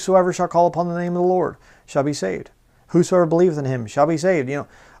 Whosoever shall call upon the name of the Lord shall be saved. Whosoever believeth in Him shall be saved. You know,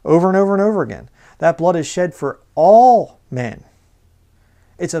 over and over and over again. That blood is shed for all men.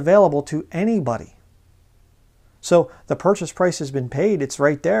 It's available to anybody. So the purchase price has been paid. It's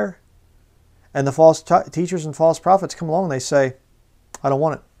right there. And the false teachers and false prophets come along and they say, I don't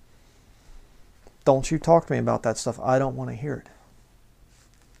want it. Don't you talk to me about that stuff. I don't want to hear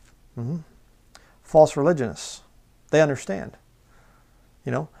it. False religionists. They understand.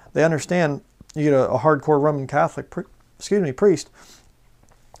 You know, they understand. You get a hardcore Roman Catholic priest.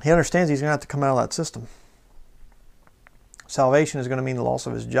 He understands he's going to have to come out of that system. Salvation is going to mean the loss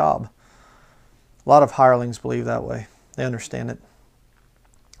of his job. A lot of hirelings believe that way. They understand it.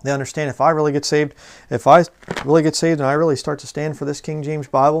 They understand if I really get saved, and I really start to stand for this King James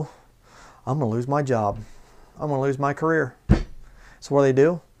Bible, I'm going to lose my job. I'm going to lose my career. So what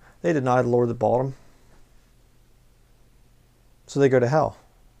do? They deny the Lord that bought them. So they go to hell.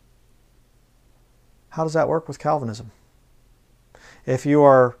 How does that work with Calvinism? If you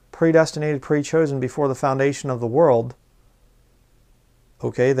are predestinated, pre-chosen before the foundation of the world,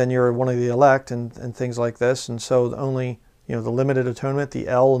 okay, then you're one of the elect and things like this. And so only, you know, the limited atonement, the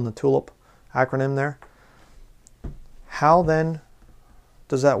L in the TULIP acronym there. How then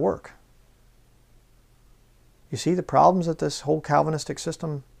does that work? You see the problems that this whole Calvinistic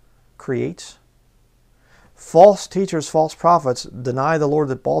system creates? False teachers, false prophets deny the Lord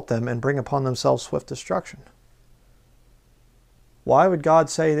that bought them and bring upon themselves swift destruction. Why would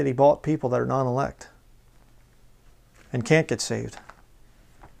God say that He bought people that are non-elect and can't get saved?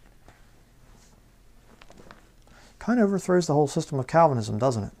 Kind of overthrows the whole system of Calvinism,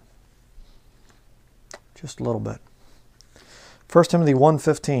 doesn't it? Just a little bit. 1 Timothy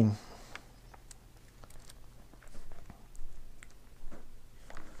 1:15.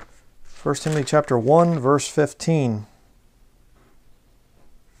 1 Timothy chapter 1, verse 15.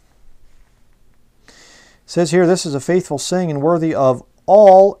 It says here, this is a faithful saying and worthy of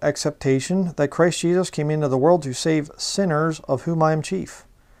all acceptation, that Christ Jesus came into the world to save sinners, of whom I am chief.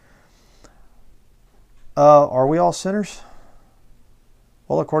 Are we all sinners?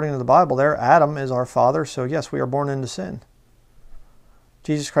 Well, according to the Bible there, Adam is our father, so yes, we are born into sin.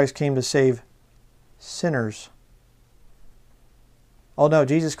 Jesus Christ came to save sinners. Oh no,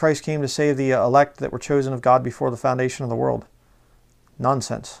 Jesus Christ came to save the elect that were chosen of God before the foundation of the world.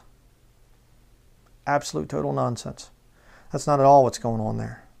 Nonsense. Absolute total nonsense. That's not at all what's going on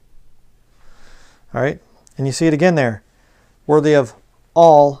there. All right? And you see it again there. Worthy of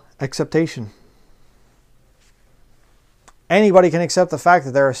all acceptation. Anybody can accept the fact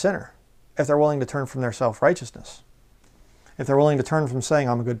that they're a sinner if they're willing to turn from their self-righteousness. If they're willing to turn from saying,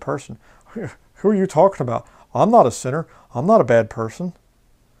 I'm a good person. Who are you talking about? I'm not a sinner. I'm not a bad person.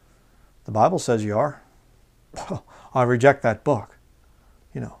 The Bible says you are. I reject that book.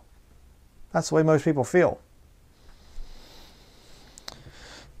 You know, that's the way most people feel.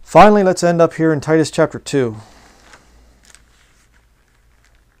 Finally, let's end up here in Titus chapter 2.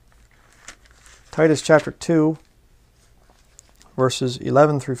 Titus chapter 2, verses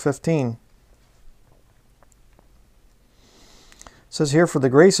 11 through 15. It says here, for the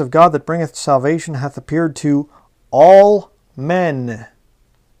grace of God that bringeth salvation hath appeared to all men.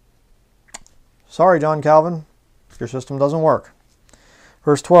 Sorry, John Calvin, your system doesn't work.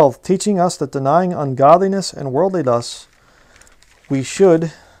 Verse 12, teaching us that denying ungodliness and worldly lusts, we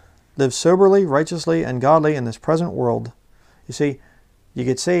should live soberly, righteously, and godly in this present world. You see, you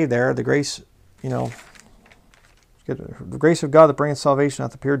get saved there. The grace, the grace of God that bringeth salvation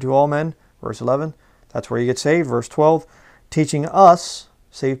hath appeared to all men. Verse 11, that's where you get saved. Verse 12, teaching us,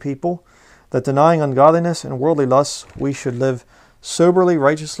 saved people, that denying ungodliness and worldly lusts, we should live soberly,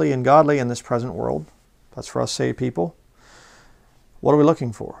 righteously, and godly in this present world. That's for us saved people. What are we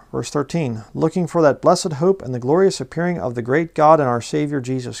looking for? Verse 13, looking for that blessed hope and the glorious appearing of the great God and our Savior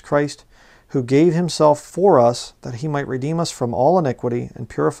Jesus Christ, who gave himself for us, that he might redeem us from all iniquity, and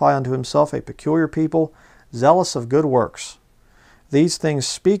purify unto himself a peculiar people, zealous of good works. These things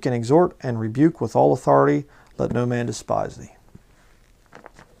speak and exhort and rebuke with all authority. Let no man despise thee.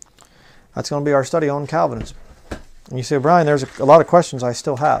 That's going to be our study on Calvinism. And you say, Brian, there's a lot of questions I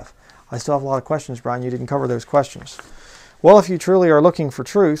still have. I still have a lot of questions, Brian. You didn't cover those questions. Well, if you truly are looking for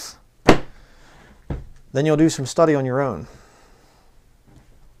truth, then you'll do some study on your own.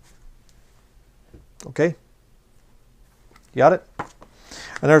 Okay? You got it?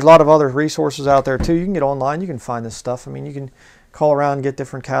 And there's a lot of other resources out there too. You can get online. You can find this stuff. I mean, you can call around and get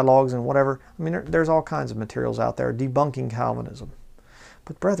different catalogs and whatever. I mean, there's all kinds of materials out there debunking Calvinism.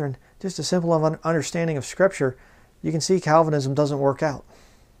 But brethren, just a simple understanding of Scripture, you can see Calvinism doesn't work out.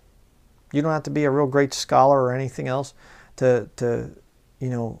 You don't have to be a real great scholar or anything else to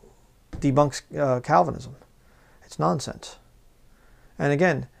debunk Calvinism. It's nonsense. And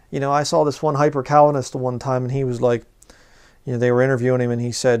again, I saw this one hyper-Calvinist one time, and he was like, they were interviewing him, and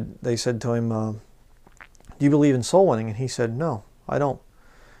they said to him, do you believe in soul winning? And he said, no, I don't.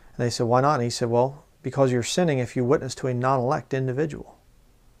 And they said, why not? And he said, well, because you're sinning if you witness to a non-elect individual.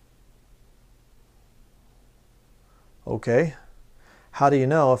 Okay. How do you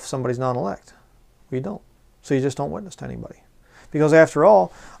know if somebody's non-elect? We don't. So you just don't witness to anybody. Because after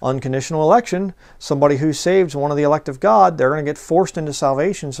all, unconditional election, somebody who's saved is one of the elect of God, they're going to get forced into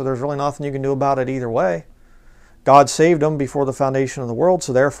salvation, so there's really nothing you can do about it either way. God saved them before the foundation of the world,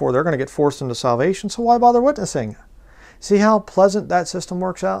 so therefore they're going to get forced into salvation, so why bother witnessing? See how pleasant that system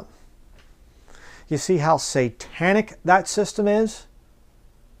works out? You see how satanic that system is?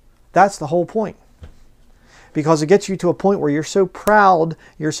 That's the whole point. Because it gets you to a point where you're so proud,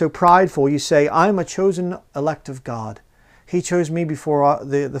 you're so prideful, you say, I'm a chosen elect of God. He chose me before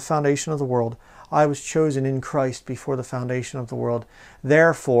the foundation of the world. I was chosen in Christ before the foundation of the world.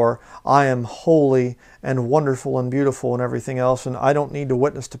 Therefore, I am holy and wonderful and beautiful and everything else, and I don't need to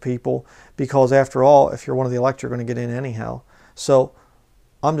witness to people because after all, if you're one of the elect, you're going to get in anyhow. So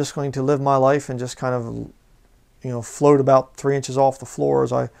I'm just going to live my life and just kind of, float about 3 inches off the floor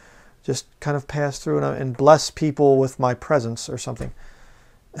as I just kind of pass through and bless people with my presence or something.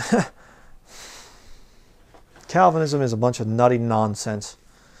 Calvinism is a bunch of nutty nonsense.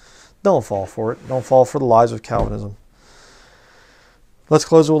 Don't fall for it. Don't fall for the lies of Calvinism. Let's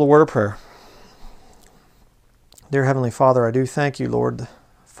close with a word of prayer. Dear Heavenly Father, I do thank you, Lord,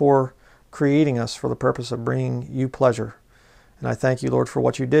 for creating us for the purpose of bringing you pleasure. And I thank you, Lord, for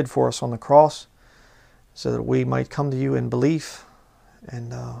what you did for us on the cross so that we might come to you in belief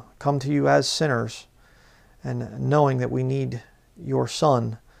and come to you as sinners, and knowing that we need your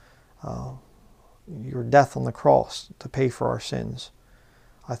Son, your death on the cross to pay for our sins.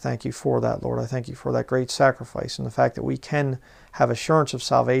 I thank you for that, Lord. I thank you for that great sacrifice and the fact that we can have assurance of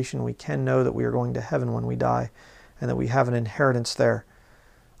salvation. We can know that we are going to heaven when we die and that we have an inheritance there.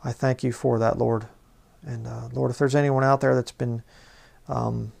 I thank you for that, Lord. And Lord, if there's anyone out there that's been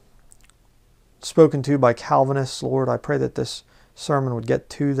spoken to by Calvinists, Lord, I pray that this sermon would get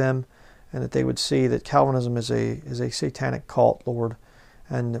to them and that they would see that Calvinism is a satanic cult, Lord.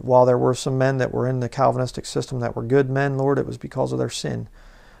 And while there were some men that were in the Calvinistic system that were good men, Lord, it was because of their sin,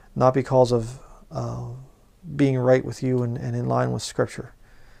 not because of being right with you and in line with Scripture.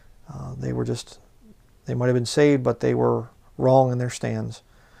 They might have been saved, but they were wrong in their stands.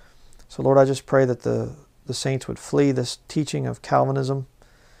 So Lord, I just pray that the saints would flee this teaching of Calvinism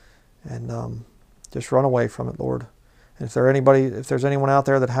and just run away from it, Lord. And if there's anyone out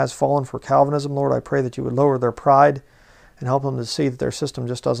there that has fallen for Calvinism, Lord, I pray that you would lower their pride and help them to see that their system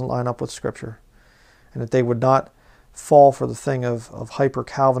just doesn't line up with Scripture. And that they would not fall for the thing of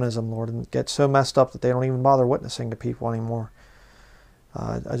hyper-Calvinism, Lord, and get so messed up that they don't even bother witnessing to people anymore.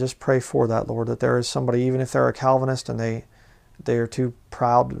 I just pray for that, Lord, that there is somebody, even if they're a Calvinist and they are too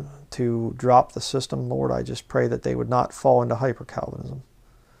proud to drop the system, Lord, I just pray that they would not fall into hyper-Calvinism.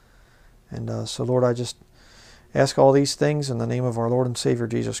 And so, Lord, I just Ask all these things in the name of our Lord and Savior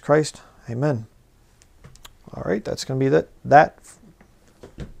Jesus Christ. Amen. All right, that's going to be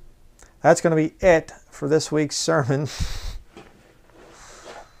that's going to be it for this week's sermon.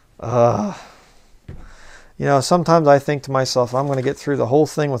 You know, sometimes I think to myself, I'm going to get through the whole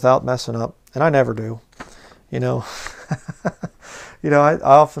thing without messing up, and I never do. You know,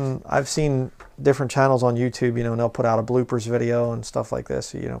 I've seen different channels on YouTube, you know, and they'll put out a bloopers video and stuff like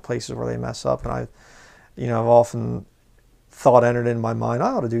this, you know, places where they mess up, and I've often thought entered in my mind,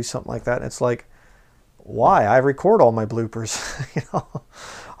 I ought to do something like that. And it's like, why? I record all my bloopers. You know,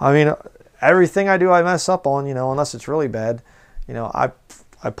 I mean, everything I do I mess up on, you know, unless it's really bad. You know, I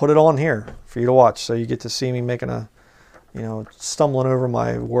put it on here for you to watch, so you get to see me making a, you know, stumbling over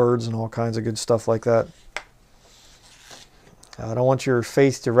my words and all kinds of good stuff like that. I don't want your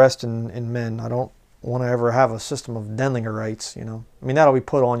faith to rest in men. I don't want to ever have a system of Denlingerites, you know. I mean, that'll be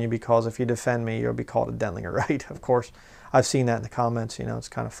put on you because if you defend me, you'll be called a Denlingerite, of course. I've seen that in the comments, you know, it's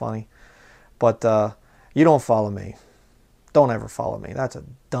kind of funny. But you don't follow me. Don't ever follow me. That's a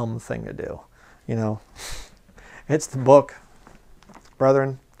dumb thing to do, you know. It's the book,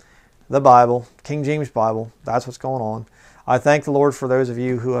 brethren, the Bible, King James Bible. That's what's going on. I thank the Lord for those of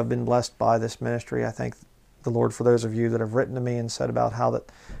you who have been blessed by this ministry. I thank the Lord for those of you that have written to me and said about how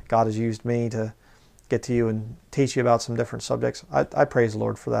that God has used me to get to you and teach you about some different subjects. I praise the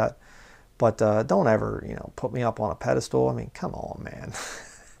Lord for that. But don't ever, you know, put me up on a pedestal. I mean, come on, man.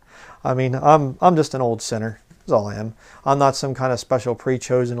 I mean, I'm just an old sinner. That's all I am. I'm not some kind of special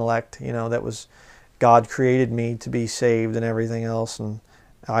pre-chosen elect, you know, that was God created me to be saved and everything else, and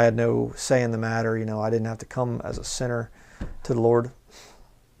I had no say in the matter. You know, I didn't have to come as a sinner to the Lord.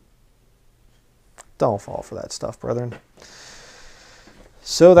 Don't fall for that stuff, brethren.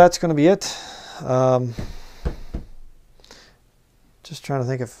 So that's going to be it. Just trying to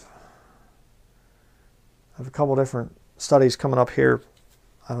think if I have a couple different studies coming up here.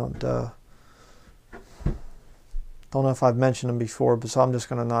 I don't know if I've mentioned them before, but so I'm just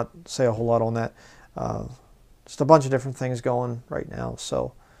going to not say a whole lot on that. Just a bunch of different things going right now.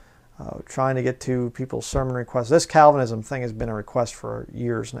 So trying to get to people's sermon requests. This Calvinism thing has been a request for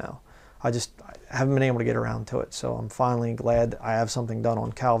years now. I haven't been able to get around to it. So I'm finally glad I have something done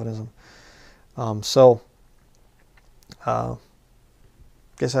on Calvinism. Guess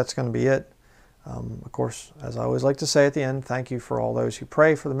that's going to be it. Of course, as I always like to say at the end, thank you for all those who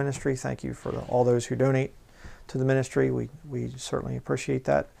pray for the ministry. Thank you for all those who donate to the ministry. We certainly appreciate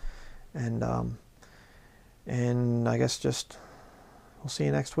that. And I guess just we'll see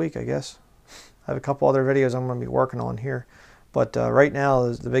you next week, I guess. I have a couple other videos I'm going to be working on here. But right now,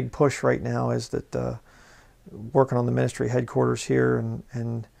 the big push right now is that working on the ministry headquarters here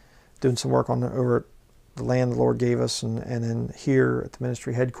and doing some work on over at the land the Lord gave us, and then here at the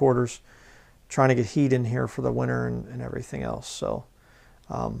ministry headquarters, trying to get heat in here for the winter and everything else. So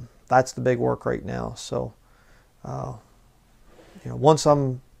that's the big work right now. So you know, once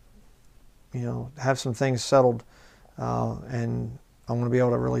I'm, you know, have some things settled, and I'm going to be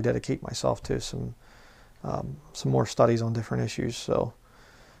able to really dedicate myself to some more studies on different issues. So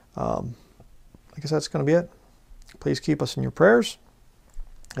I guess that's going to be it. Please keep us in your prayers.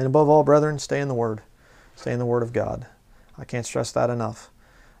 And above all, brethren, stay in the Word. Stay in the Word of God. I can't stress that enough.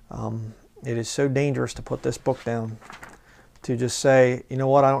 It is so dangerous to put this book down, to just say, you know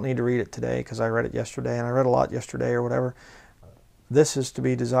what, I don't need to read it today because I read it yesterday and I read a lot yesterday or whatever. This is to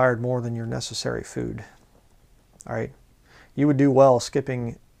be desired more than your necessary food. All right? You would do well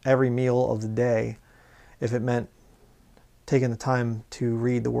skipping every meal of the day if it meant taking the time to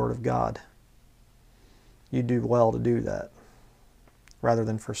read the Word of God. You'd do well to do that rather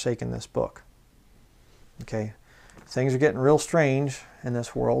than forsaking this book. Okay? Things are getting real strange in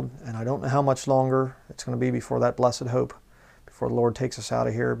this world, and I don't know how much longer it's going to be before that blessed hope, before the Lord takes us out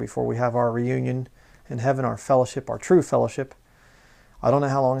of here, before we have our reunion in heaven, our fellowship, our true fellowship. I don't know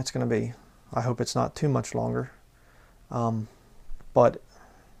how long it's going to be. I hope it's not too much longer. But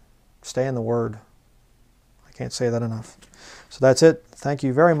stay in the Word. I can't say that enough. So that's it. Thank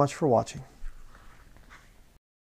you very much for watching.